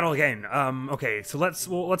 To battle again. Okay, so let's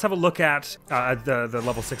have a look at the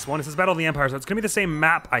level 6 one. It says Battle of the Empire, so it's gonna be the same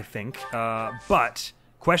map, I think. But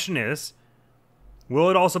question is, will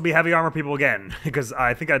it also be heavy armor people again? Because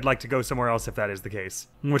I think I'd like to go somewhere else if that is the case.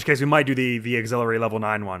 In which case we might do the auxiliary level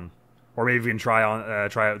 9 one, or maybe even try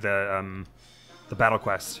out the battle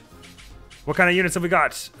quest. What kind of units have we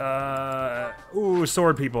got? Ooh,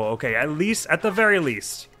 sword people. Okay, at the very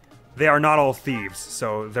least. They are not all thieves,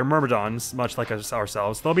 so they're myrmidons, much like us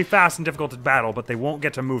ourselves. They'll be fast and difficult to battle, but they won't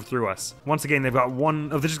get to move through us. Once again, they've got one.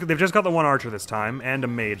 Oh, they've just got the one archer this time, and a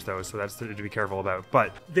mage though, so that's to be careful about.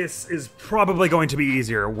 But this is probably going to be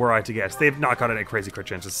easier, were I to guess. They've not got any crazy crit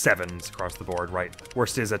chances. 7s across the board, right?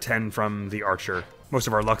 Worst is a 10 from the archer. Most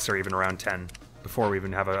of our lucks are even around 10 before we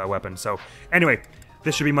even have a weapon. So anyway,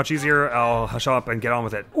 this should be much easier. I'll hush up and get on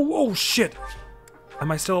with it. Oh shit! Am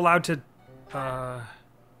I still allowed to?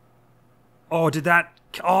 Oh, did that...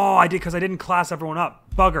 Oh, I did, because I didn't class everyone up.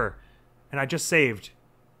 Bugger. And I just saved.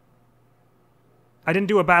 I didn't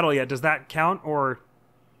do a battle yet. Does that count? Or,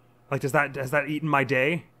 like, has that eaten my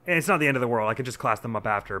day? It's not the end of the world. I can just class them up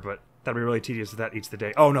after, but that'd be really tedious if that eats the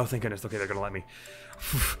day. Oh, no, thank goodness. Okay, they're gonna let me.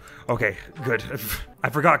 Okay, good. I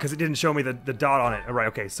forgot, because it didn't show me the dot on it. All right,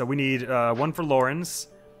 okay, so we need one for Lawrence,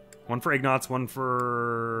 one for Ignatz, one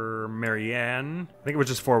for Marianne. I think it was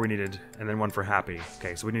just 4 we needed, and then one for Happy.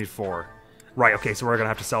 Okay, so we need 4. Right, okay, so we're gonna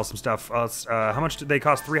have to sell some stuff. How much did they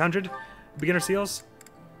cost? 300 beginner seals?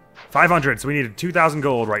 500, so we needed 2,000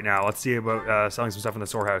 gold right now. Let's see about selling some stuff in the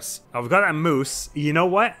storehouse. We've got that moose. You know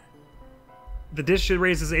what? The dish should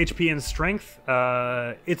raise his HP and strength.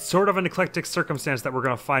 It's sort of an eclectic circumstance that we're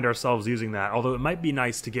gonna find ourselves using that, although it might be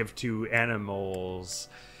nice to give to animals.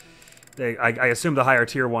 I assume the higher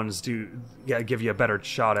tier ones do give you a better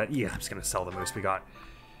shot at... Yeah, I'm just gonna sell the moose we got.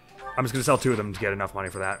 I'm just gonna sell 2 of them to get enough money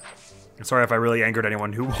for that. Sorry if I really angered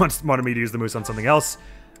anyone who wanted me to use the moose on something else,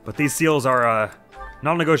 but these seals are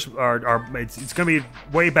non-negotiable. It's gonna be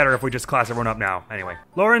way better if we just class everyone up now. Anyway,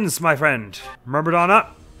 Lawrence, my friend, Myrmidon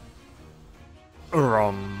up.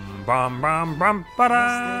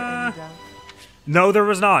 No, there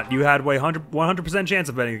was not. You had 100% chance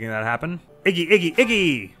of anything that happened.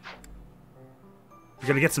 Iggy! You're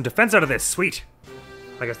gonna get some defense out of this. Sweet.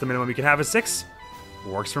 I guess the minimum you can have is 6.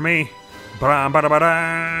 Works for me.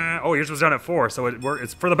 Oh, yours was done at 4, so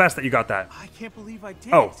it's for the best that you got that. I can't believe I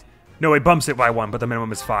did. Oh, no, it bumps it by 1, but the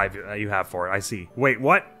minimum is 5 you have for it. I see. Wait,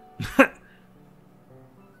 what?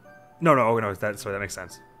 No, sorry, that makes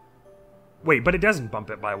sense. Wait, but it doesn't bump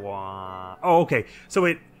it by 1. Oh, okay. So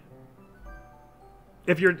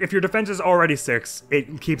if your defense is already 6,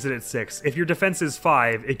 it keeps it at 6. If your defense is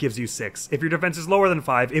 5, it gives you 6. If your defense is lower than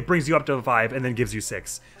 5, it brings you up to 5 and then gives you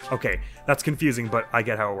 6. Okay, that's confusing, but I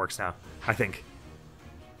get how it works now, I think.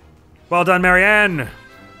 Well done, Marianne!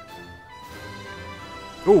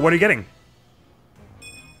 Ooh, what are you getting?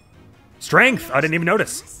 Strength! I didn't even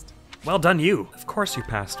notice. Well done, you. Of course you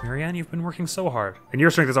passed, Marianne. You've been working so hard. And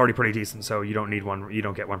your strength is already pretty decent, so you don't need one. You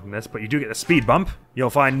don't get one from this, but you do get a speed bump. You'll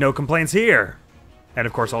find no complaints here. And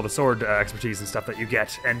of course, all the sword expertise and stuff that you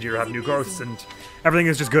get, and you have new growths, and everything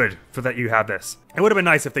is just good for that you have this. It would have been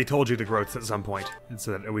nice if they told you the growths at some point,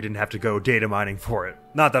 so that we didn't have to go data mining for it.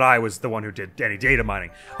 Not that I was the one who did any data mining.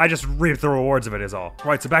 I just reaped the rewards of it is all.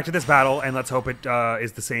 Right, so back to this battle, and let's hope it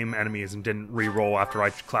is the same enemies and didn't re-roll after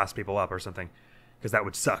I class people up or something. Because that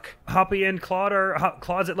would suck. Hoppy and Claude are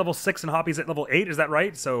Claude's at level 6 and Hoppy's at level 8. Is that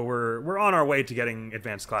right? So we're on our way to getting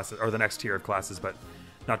advanced classes or the next tier of classes, but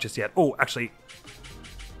not just yet. Oh, actually,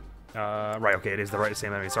 right. Okay, it is the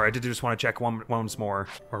same enemy. Sorry, I did just want to check once more,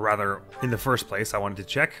 or rather, in the first place, I wanted to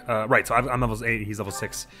check. Right. So I'm level 8. He's level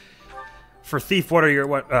 6. For Thief, what are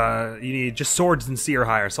your you need just swords and C or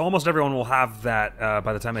higher. So almost everyone will have that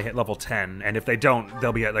by the time they hit level 10, and if they don't,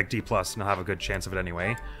 they'll be at like D+, and they'll have a good chance of it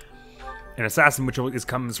anyway. An assassin, which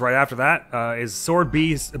comes right after that, is sword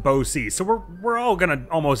B, bow C. So we're all gonna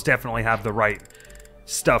almost definitely have the right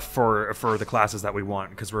stuff for the classes that we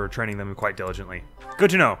want because we're training them quite diligently.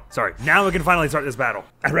 Good to know. Sorry. Now we can finally start this battle.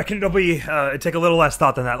 I reckon it'll be take a little less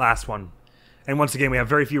thought than that last one. And once again, we have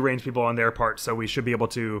very few ranged people on their part, so we should be able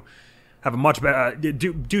to have a much better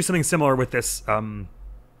do something similar with this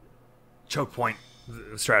choke point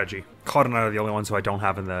strategy. Claude and I are the only ones who I don't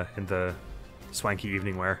have in the swanky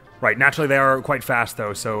evening wear. Right, naturally they are quite fast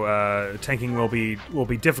though, so tanking will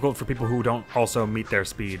be difficult for people who don't also meet their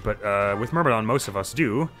speed, but with Myrmidon most of us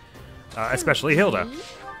do, especially Hilda.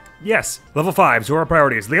 Yes, level 5s, who are our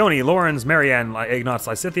priorities? Leonie, Lawrence, Marianne, Ignatz,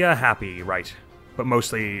 Lysithia, Happy, right. But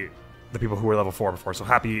mostly the people who were level 4 before, so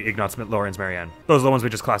Happy, Ignatz, Lawrence, Marianne. Those are the ones we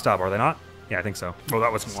just classed up, are they not? Yeah, I think so. Well,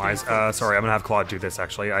 that wasn't wise. Sorry, I'm gonna have Claude do this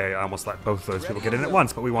actually. I almost let both of those people get in at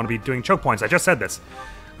once, but we want to be doing choke points. I just said this.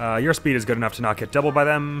 Your speed is good enough to not get doubled by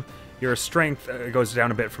them. Your strength goes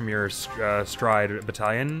down a bit from your stride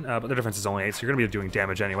battalion, but the defense is only 8, so you're going to be doing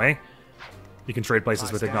damage anyway. You can trade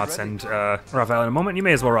places with Ignatz and Raphael in a moment. You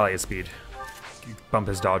may as well rally his speed. You bump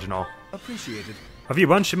his dodge and all. Appreciated. Of you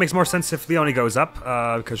bunch, it makes more sense if Leonie goes up,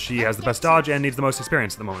 because she has the best dodge and needs the most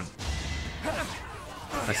experience at the moment.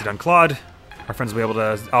 Nicely done, Claude. Our friends will be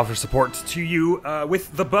able to offer support to you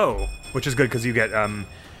with the bow, which is good because you get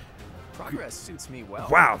Progress suits me well.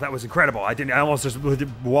 Wow, that was incredible. I almost just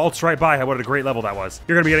waltzed right by what a great level that was.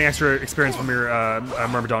 You're gonna be getting extra experience from your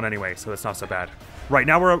Myrmidon anyway, so it's not so bad. Right,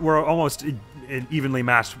 now we're almost evenly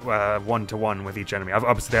matched 1-to-1 with each enemy.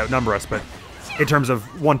 Obviously they outnumber us, but in terms of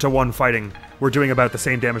 1-to-1 fighting, we're doing about the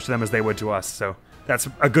same damage to them as they would to us, so that's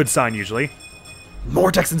a good sign usually.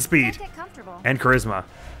 More Dex and speed. And charisma.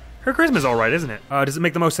 Her charisma's alright, isn't it? Does it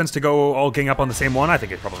make the most sense to go all gang up on the same one? I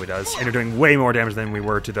think it probably does. And you're doing way more damage than we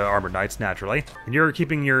were to the Armored Knights, naturally. And you're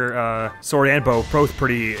keeping your sword and bow both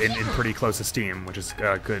in pretty close esteem, which is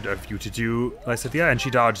good of you to do, Lysithia. And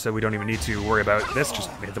she dodged, so we don't even need to worry about this.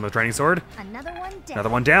 Just hit them with a training sword. Another one down. Another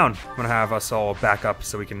one down. I'm gonna have us all back up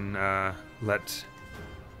so we can let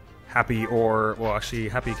Happy or... Well, actually,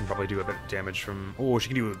 Happy can probably do a bit of damage from... Oh, she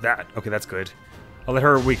can do that. Okay, that's good. I'll let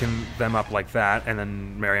her weaken them up like that, and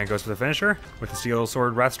then Marianne goes for the finisher with the Steel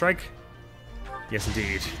Sword Wrath Strike. Yes,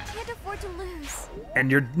 indeed. Can't afford to lose.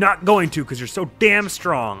 And you're not going to, because you're so damn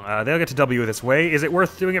strong. They'll get to W this way. Is it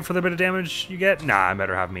worth doing it for the bit of damage you get? Nah, I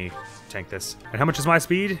better have me tank this. And how much is my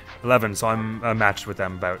speed? 11, so I'm matched with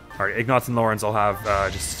them about. All right, Ignatz and Lawrence, I'll have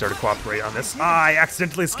just sort of cooperate on this. I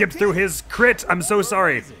accidentally skipped through his crit. I'm so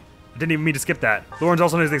sorry. I didn't even mean to skip that. Lawrence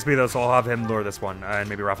also needs the XP though, so I'll have him lure this one, and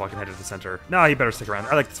maybe Raphael can head to the center. No, he better stick around.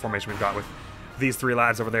 I like this formation we've got with these 3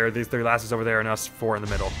 lads over there, these 3 lasses over there, and us 4 in the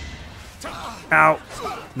middle. Ow!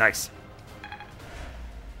 Nice.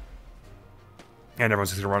 And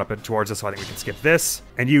everyone's just gonna run up towards us, so I think we can skip this.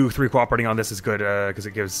 And you 3 cooperating on this is good, because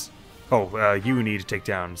it gives... Oh, you need to take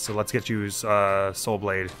down, so let's get you Soul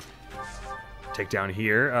Blade. Take down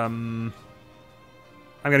here.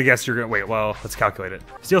 I'm gonna guess you're gonna wait. Well, let's calculate it.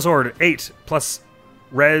 Steel Sword 8 plus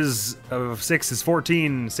res of 6 is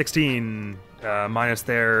 14. 16 minus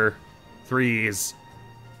their 3 is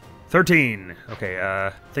 13.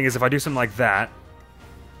 Okay. Thing is, if I do something like that,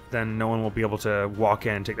 then no one will be able to walk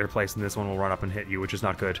in and take their place, and this one will run up and hit you, which is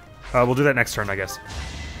not good. We'll do that next turn, I guess.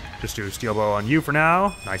 Just do Steel Bow on you for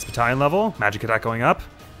now. Nice battalion level. Magic attack going up.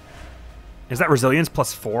 Is that resilience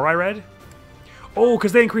plus 4? I read. Oh,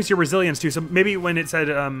 because they increase your resilience too. So maybe when it said,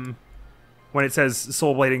 when it says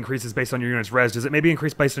Soul Blade increases based on your unit's res, does it maybe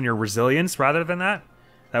increase based on your resilience rather than that?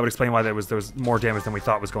 That would explain why there was more damage than we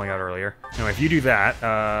thought was going out earlier. Anyway, if you do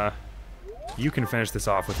that, you can finish this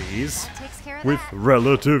off with ease. That takes care of with that.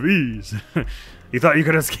 relative ease. You thought you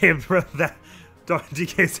could escape that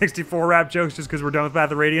DK64 rap jokes just because we're done with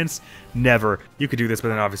Path of Radiance? Never. You could do this, but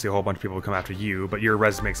then obviously a whole bunch of people would come after you, but your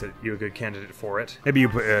res makes it you a good candidate for it. Maybe you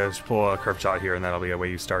pull a curve shot here, and that'll be a way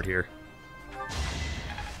you start here.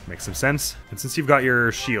 Makes some sense. And since you've got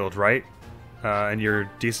your shield, right? And your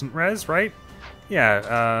decent res, right?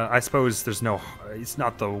 Yeah, I suppose there's no... It's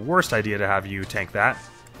not the worst idea to have you tank that.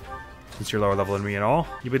 Since you're lower level than me and all.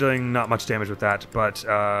 You'll be doing not much damage with that, but,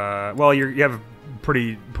 well, you have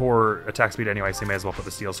pretty poor attack speed anyway, so you may as well put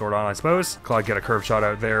the steel sword on, I suppose. Claude, get a curve shot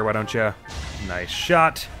out there, why don't you? Nice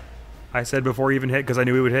shot. I said before he even hit, because I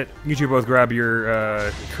knew he would hit. You two both grab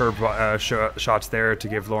your curve shots there to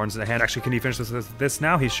give Lawrence a hand. Actually, can he finish this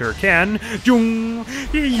now? He sure can. Jung,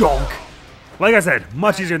 yonk. Like I said,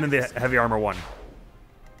 much easier than the heavy armor one.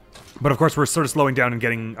 But of course, we're sort of slowing down and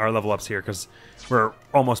getting our level ups here, because we're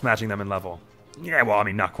almost matching them in level. Yeah, well, I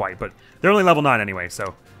mean, not quite, but they're only level 9 anyway,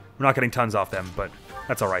 so we're not getting tons off them, but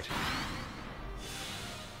that's alright.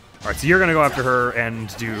 Alright, so you're going to go after her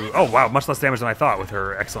and do... Oh, wow, much less damage than I thought with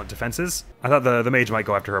her excellent defenses. I thought the mage might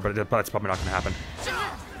go after her, but that's probably not going to happen.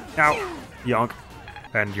 Ow! Yonk.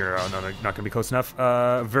 And you're no, not going to be close enough.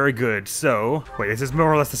 Very good. So, wait, this is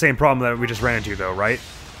more or less the same problem that we just ran into, though, right?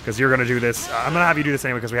 Because you're going to do this. I'm going to have you do this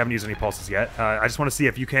anyway because we haven't used any pulses yet. I just want to see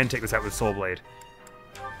if you can take this out with Soul Blade.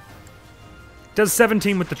 Does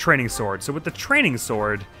 17 with the training sword. So with the training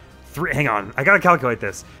sword, hang on, I got to calculate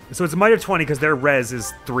this. So it's a might of 20 because their res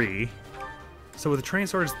is 3. So with the training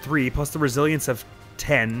sword is 3 plus the resilience of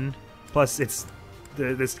 10 plus it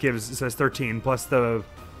says 13 plus the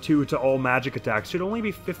 2 to all magic attacks should only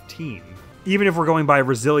be 15. Even if we're going by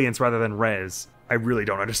resilience rather than res. I really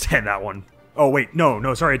don't understand that one. Oh, wait,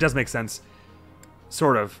 no, sorry, it does make sense.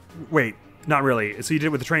 Sort of. Wait, not really. So you did it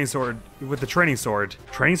with the training sword. With the training sword.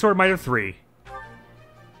 Training sword might have 3.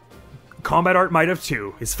 Combat art might have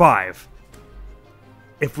 2 is 5.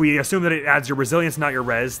 If we assume that it adds your resilience, not your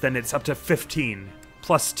res, then it's up to 15.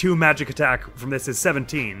 Plus 2 magic attack from this is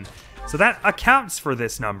 17. So that accounts for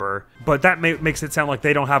this number, but that makes it sound like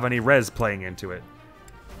they don't have any res playing into it.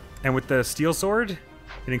 And with the steel sword,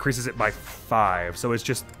 it increases it by 5. So it's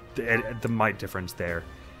just the might difference there.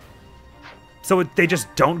 So they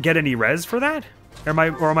just don't get any res for that? Or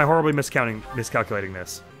am I horribly miscalculating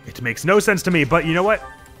this? It makes no sense to me, but you know what?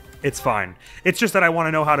 It's fine. It's just that I want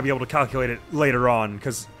to know how to be able to calculate it later on,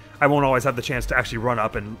 because I won't always have the chance to actually run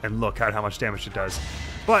up and look at how much damage it does.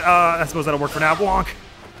 But I suppose that'll work for now. Wonk!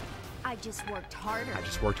 I just worked harder. I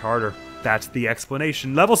just worked harder. That's the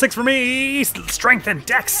explanation. Level 6 for me! Strength and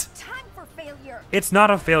dex! Time for failure. It's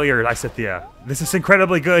not a failure, Lysithia. This is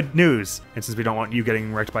incredibly good news. And since we don't want you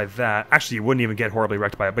getting wrecked by that... Actually, you wouldn't even get horribly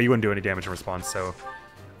wrecked by it, but you wouldn't do any damage in response, so...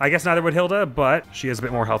 I guess neither would Hilda, but she has a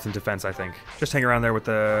bit more health and defense, I think. Just hang around there with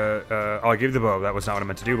the... oh, I gave you the bow. That was not what I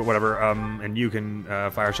meant to do, but whatever. And you can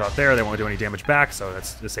fire a shot there. They won't do any damage back, so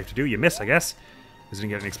that's safe to do. You missed, I guess. Because you didn't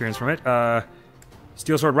get any experience from it.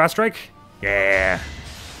 Steel Sword Rat Strike? Yeah.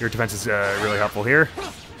 Your defense is really helpful here.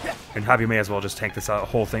 And Javi may as well just tank this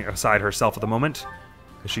whole thing aside herself at the moment.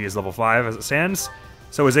 Because she is level 5 as it stands.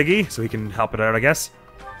 So is Iggy, so he can help it out, I guess.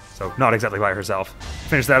 So not exactly by herself.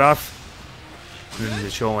 Finish that off.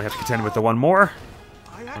 And she'll only have to contend with the one more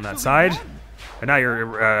on that side. And now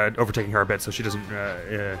you're overtaking her a bit, so she doesn't...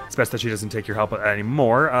 it's best that she doesn't take your help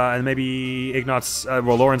anymore. And maybe Ignatz...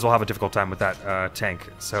 well, Lawrence will have a difficult time with that tank.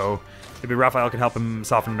 So maybe Raphael can help him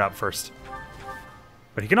soften it up first.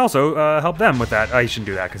 But he can also help them with that. He shouldn't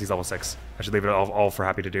do that because he's level 6. I should leave it all for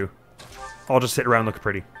Happy to do. I'll just sit around looking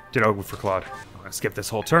pretty. Ditto for Claude. I'm going to skip this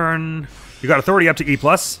whole turn. You got authority up to E+.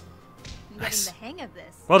 Nice. Getting the hang of this.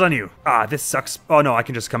 Well done, you. Ah, this sucks. Oh, no, I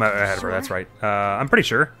can just come out ahead of her. That's right. I'm pretty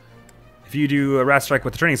sure. If you do a Rat Strike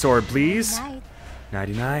with the training sword, please.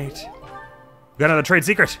 Nighty-night. We got another trade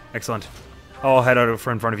secret. Excellent. I'll head out in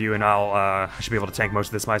front of you, and I should be able to tank most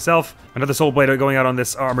of this myself. Another Soul Blade going out on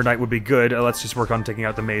this Armor Knight would be good. Let's just work on taking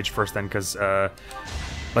out the Mage first, then, because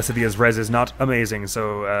Lysithia's res is not amazing.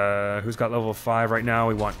 So, who's got level 5 right now?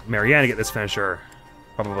 We want Marianne to get this finisher.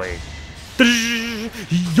 Probably.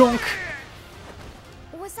 Yonk!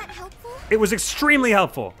 Was that helpful? It was extremely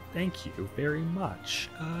helpful. Thank you very much.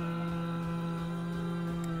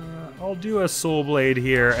 I'll do a Soul Blade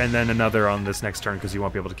here and then another on this next turn because you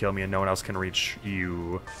won't be able to kill me and no one else can reach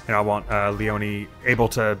you. And I want Leonie able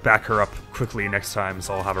to back her up quickly next time,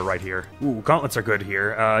 so I'll have her right here. Ooh, gauntlets are good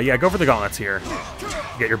here. Yeah, go for the gauntlets here.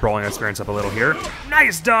 Get your brawling experience up a little here.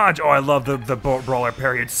 Nice dodge! Oh, I love the brawler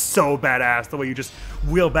parry. It's so badass, the way you just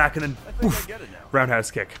wheel back and then oof, roundhouse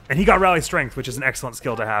kick. And he got rally strength, which is an excellent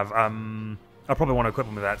skill to have. I'll probably want to equip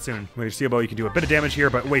him with that soon. With your steel bow, you can do a bit of damage here,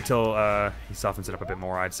 but wait till he softens it up a bit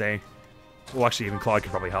more, I'd say. Well, actually, even Claude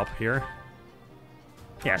could probably help here.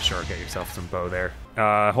 Yeah, sure, get yourself some bow there.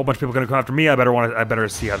 A whole bunch of people gonna come after me. I better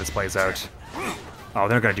see how this plays out. Oh,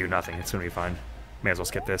 they're gonna do nothing. It's gonna be fine. May as well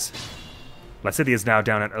skip this. Lacithia is now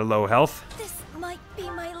down at a low health. This might be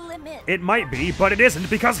my limit. It might be, but it isn't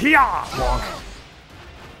because Wonk.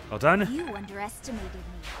 Well done. You underestimated me.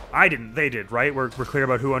 I didn't. They did, right? We're clear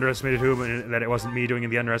about who underestimated whom, and that it wasn't me doing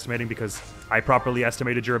the underestimating because I properly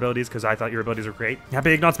estimated your abilities because I thought your abilities were great.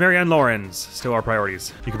 Happy Ignace, Marianne, Lawrence. Still our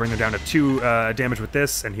priorities. You can bring them down to 2 damage with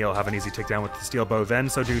this, and he'll have an easy takedown with the steel bow then,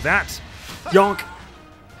 so do that. Yonk!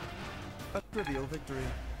 A trivial victory.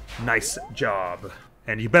 Nice job.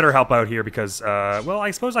 And you better help out here because, well,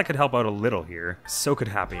 I suppose I could help out a little here. So could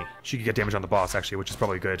Happy. She could get damage on the boss, actually, which is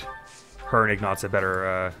probably good. Her and Ignace had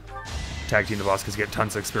better tag team the boss because you get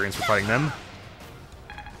tons of experience for fighting them.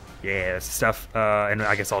 Yeah, that's the stuff. And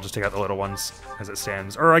I guess I'll just take out the little ones as it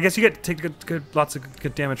stands. Or I guess you get lots of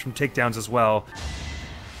good damage from takedowns as well.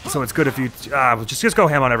 So it's good if you just go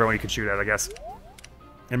ham on everyone you can shoot at, I guess.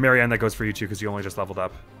 And Marianne, that goes for you too because you only just leveled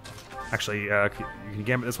up. Actually, you can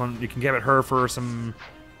gambit this one. You can gambit her for some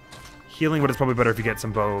healing, but it's probably better if you get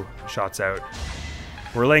some bow shots out.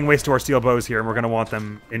 We're laying waste to our steel bows here, and we're going to want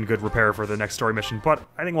them in good repair for the next story mission, but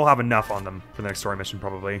I think we'll have enough on them for the next story mission,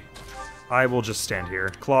 probably. I will just stand here.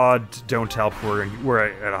 Claude, don't help. We're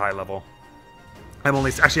at a high level. I'm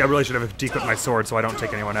only... Actually, I really should have de-equipped my sword so I don't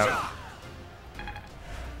take anyone out.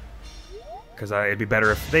 Because it'd be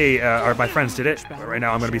better if they, or my friends did it. But right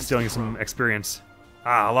now, I'm going to be stealing some experience.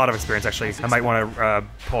 A lot of experience, actually. I might want to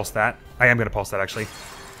pulse that. I am going to pulse that, actually.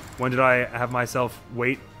 When did I have myself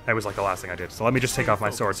wait? That was like the last thing I did. So let me just take off my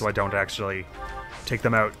sword so I don't actually take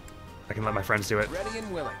them out. I can let my friends do it. Ready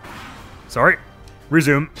and willing. Sorry.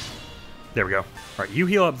 Resume. There we go. All right, you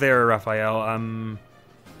heal up there, Raphael.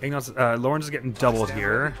 Ignace, Lawrence is getting doubled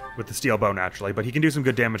here with the steel bow naturally, but he can do some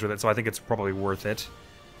good damage with it, so I think it's probably worth it.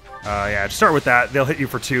 Yeah, just start with that. They'll hit you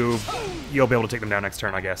for 2. You'll be able to take them down next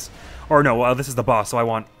turn, I guess. Or no, well, this is the boss, so I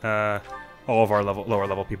want all of our lower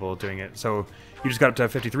level people doing it. So you just got up to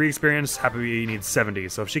 53 experience. Happy needs 70.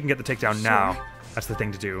 So if she can get the takedown now, that's the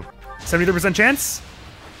thing to do. 73% chance.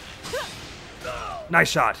 Nice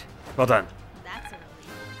shot. Well done. That's early.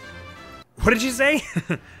 What did you say?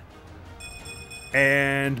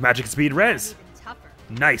 And magic speed res. Even tougher.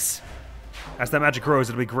 Nice. As that magic grows,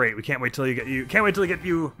 it'll be great. We can't wait till you get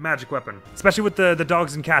you magic weapon. Especially with the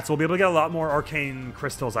dogs and cats, we'll be able to get a lot more arcane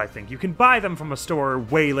crystals, I think. You can buy them from a store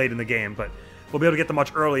way late in the game, but we'll be able to get them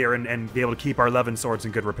much earlier and be able to keep our 11 swords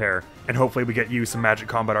in good repair. And hopefully we get you some magic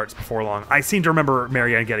combat arts before long. I seem to remember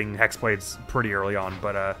Marianne getting hexblades pretty early on,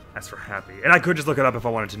 but that's for Happy. And I could just look it up if I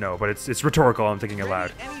wanted to know, but it's rhetorical, I'm thinking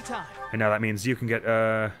aloud. Anytime. And now that means you can get,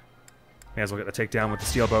 may as well get the takedown with the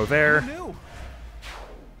steel bow there. Who knew?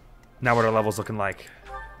 Now what our level's looking like.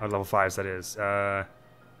 Our level 5s, that is.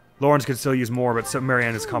 Lawrence could still use more, but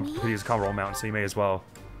Marianne could use a comparable amount, so you may as well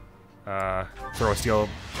throw a steel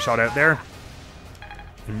shot out there.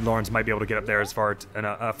 And Lawrence might be able to get up there as far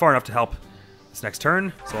enough to help this next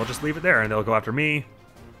turn, so I'll just leave it there, and they'll go after me.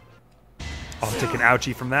 I'll take an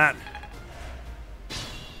ouchie from that.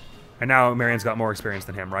 And now Marianne's got more experience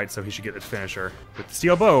than him, right? So he should get the finisher. With the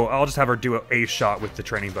steel bow, I'll just have her do an ace shot with the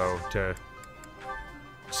training bow to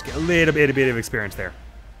just get a little bit of experience there.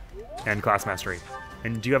 And class mastery.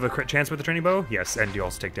 And do you have a crit chance with the training bow? Yes, and you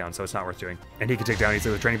also take down, so it's not worth doing. And he can take down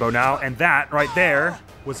easily with the training bow now, and that right there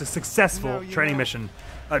was a successful training mission.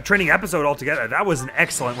 Training episode altogether. That was an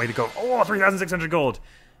excellent way to go. Oh, 3,600 gold.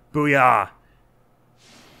 Booyah.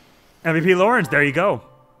 MVP Lawrence, there you go.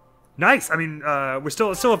 Nice. I mean, we're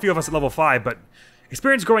still a few of us at level 5, but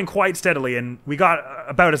experience growing quite steadily, and we got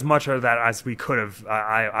about as much of that as we could have,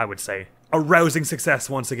 I would say. A rousing success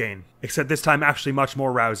once again, except this time actually much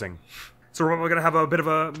more rousing. So we're going to have a bit of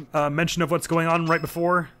a mention of what's going on right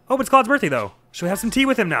before. Oh, it's Claude's birthday, though. Should we have some tea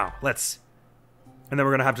with him now? Let's. And then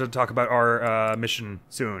we're going to have to talk about our mission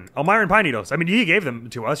soon. Elmira and pine needles. I mean, he gave them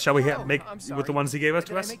to us. Shall we make with the ones he gave us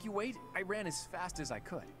to us? Did I make you wait? I ran as fast as I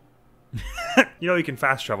could. You know you can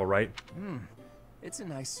fast travel, right? It's a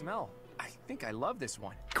nice smell. I think I love this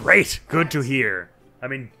one. Great. Good to hear. I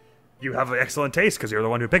mean, you have an excellent taste because you're the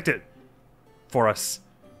one who picked it for us.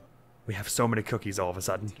 We have so many cookies all of a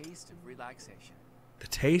sudden. Taste of relaxation. The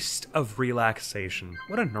taste of relaxation.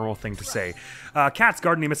 What a neural thing to say. Cat's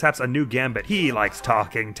gardening mishaps a new gambit. He likes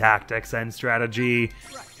talking, tactics, and strategy.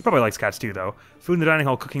 He probably likes cats too, though. Food in the dining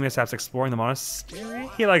hall, cooking mishaps, exploring the monastery.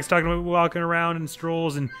 He likes talking about walking around in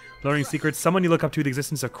strolls and learning secrets. Someone you look up to, the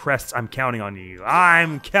existence of crests. I'm counting on you.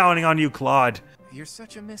 I'm counting on you, Claude. You're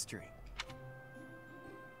such a mystery.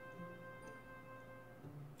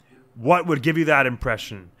 What would give you that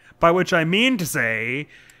impression? By which I mean to say,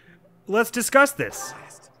 let's discuss this.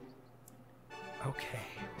 Okay.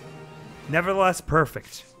 nevertheless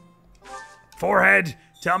perfect. Forehead,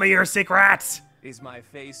 tell me your secrets. Is my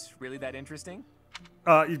face really that interesting?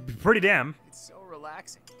 Pretty damn. It's so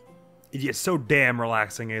relaxing. It's so damn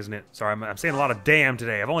relaxing, isn't it? Sorry, I'm saying a lot of damn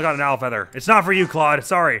today. I've only got an owl feather. It's not for you, Claude.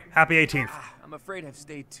 Sorry. Happy 18th. I'm afraid I've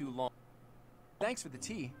stayed too long. Thanks for the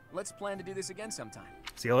tea. Let's plan to do this again sometime.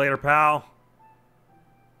 See you later, pal.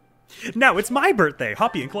 Now it's my birthday.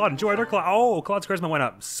 Hoppy and Claude enjoyed our Oh, Claude's charisma went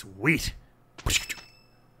up. Sweet.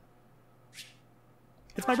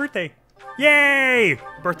 It's my birthday. Yay!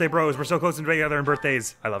 Birthday bros, we're so close to together in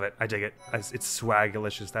birthdays. I love it. I dig it. It's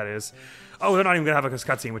swag-delicious, that is. Oh, they're not even gonna have a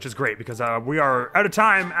cutscene, which is great because we are out of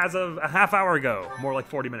time as of a half hour ago. More like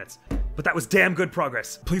 40 minutes. But that was damn good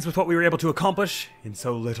progress. Pleased with what we were able to accomplish in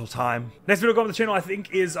so little time. Next video going on the channel, I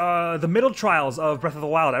think, is the middle trials of Breath of the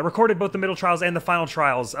Wild. I recorded both the middle trials and the final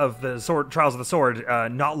trials of the Trials of the Sword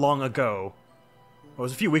not long ago. It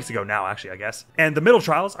was a few weeks ago now, actually, I guess. And the middle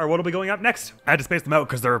trials are what will be going up next. I had to space them out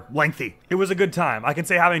because they're lengthy. It was a good time. I can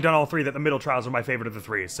say, having done all three, that the middle trials are my favorite of the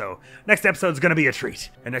three. So next episode's gonna be a treat.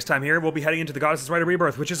 And next time here, we'll be heading into the Goddess's Rite of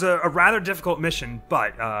Rebirth, which is a rather difficult mission,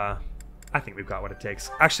 but I think we've got what it takes.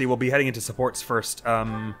 Actually, we'll be heading into supports first.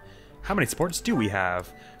 How many supports do we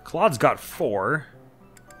have? Claude's got 4.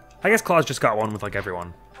 I guess Claude's just got 1 with, like,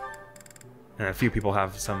 everyone. And a few people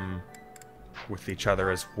have some with each other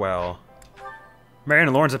as well. Marianne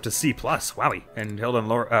and Lauren's up to C+, wowie. And Hilda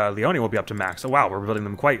and Leonie will be up to max. Oh wow, we're building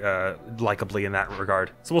them quite likably in that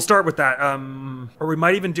regard. So we'll start with that, or we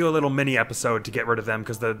might even do a little mini episode to get rid of them,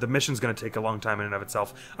 because the mission's gonna take a long time in and of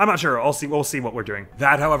itself. I'm not sure, we'll see what we're doing.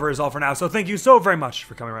 That, however, is all for now, so thank you so very much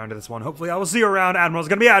for coming around to this one. Hopefully I will see you around. Admiral's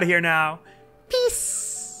gonna be out of here now.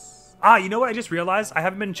 Peace! Ah, you know what I just realized? I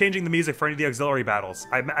haven't been changing the music for any of the auxiliary battles.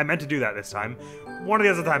 I meant to do that this time. One of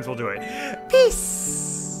the other times we'll do it.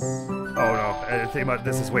 Peace! Oh no,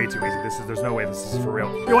 this is way too easy. There's no way this is for real.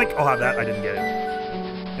 Yoink! I'll have that. I didn't get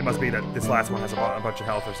it. It must be that this last one has a bunch of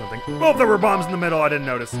health or something. Oh, there were bombs in the middle. I didn't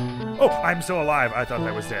notice. Oh, I'm still alive. I thought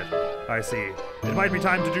I was dead. I see. It might be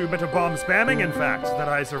time to do a bit of bomb spamming, in fact, that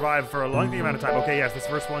I survived for a lengthy amount of time. Okay, yes, this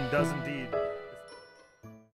first one does indeed.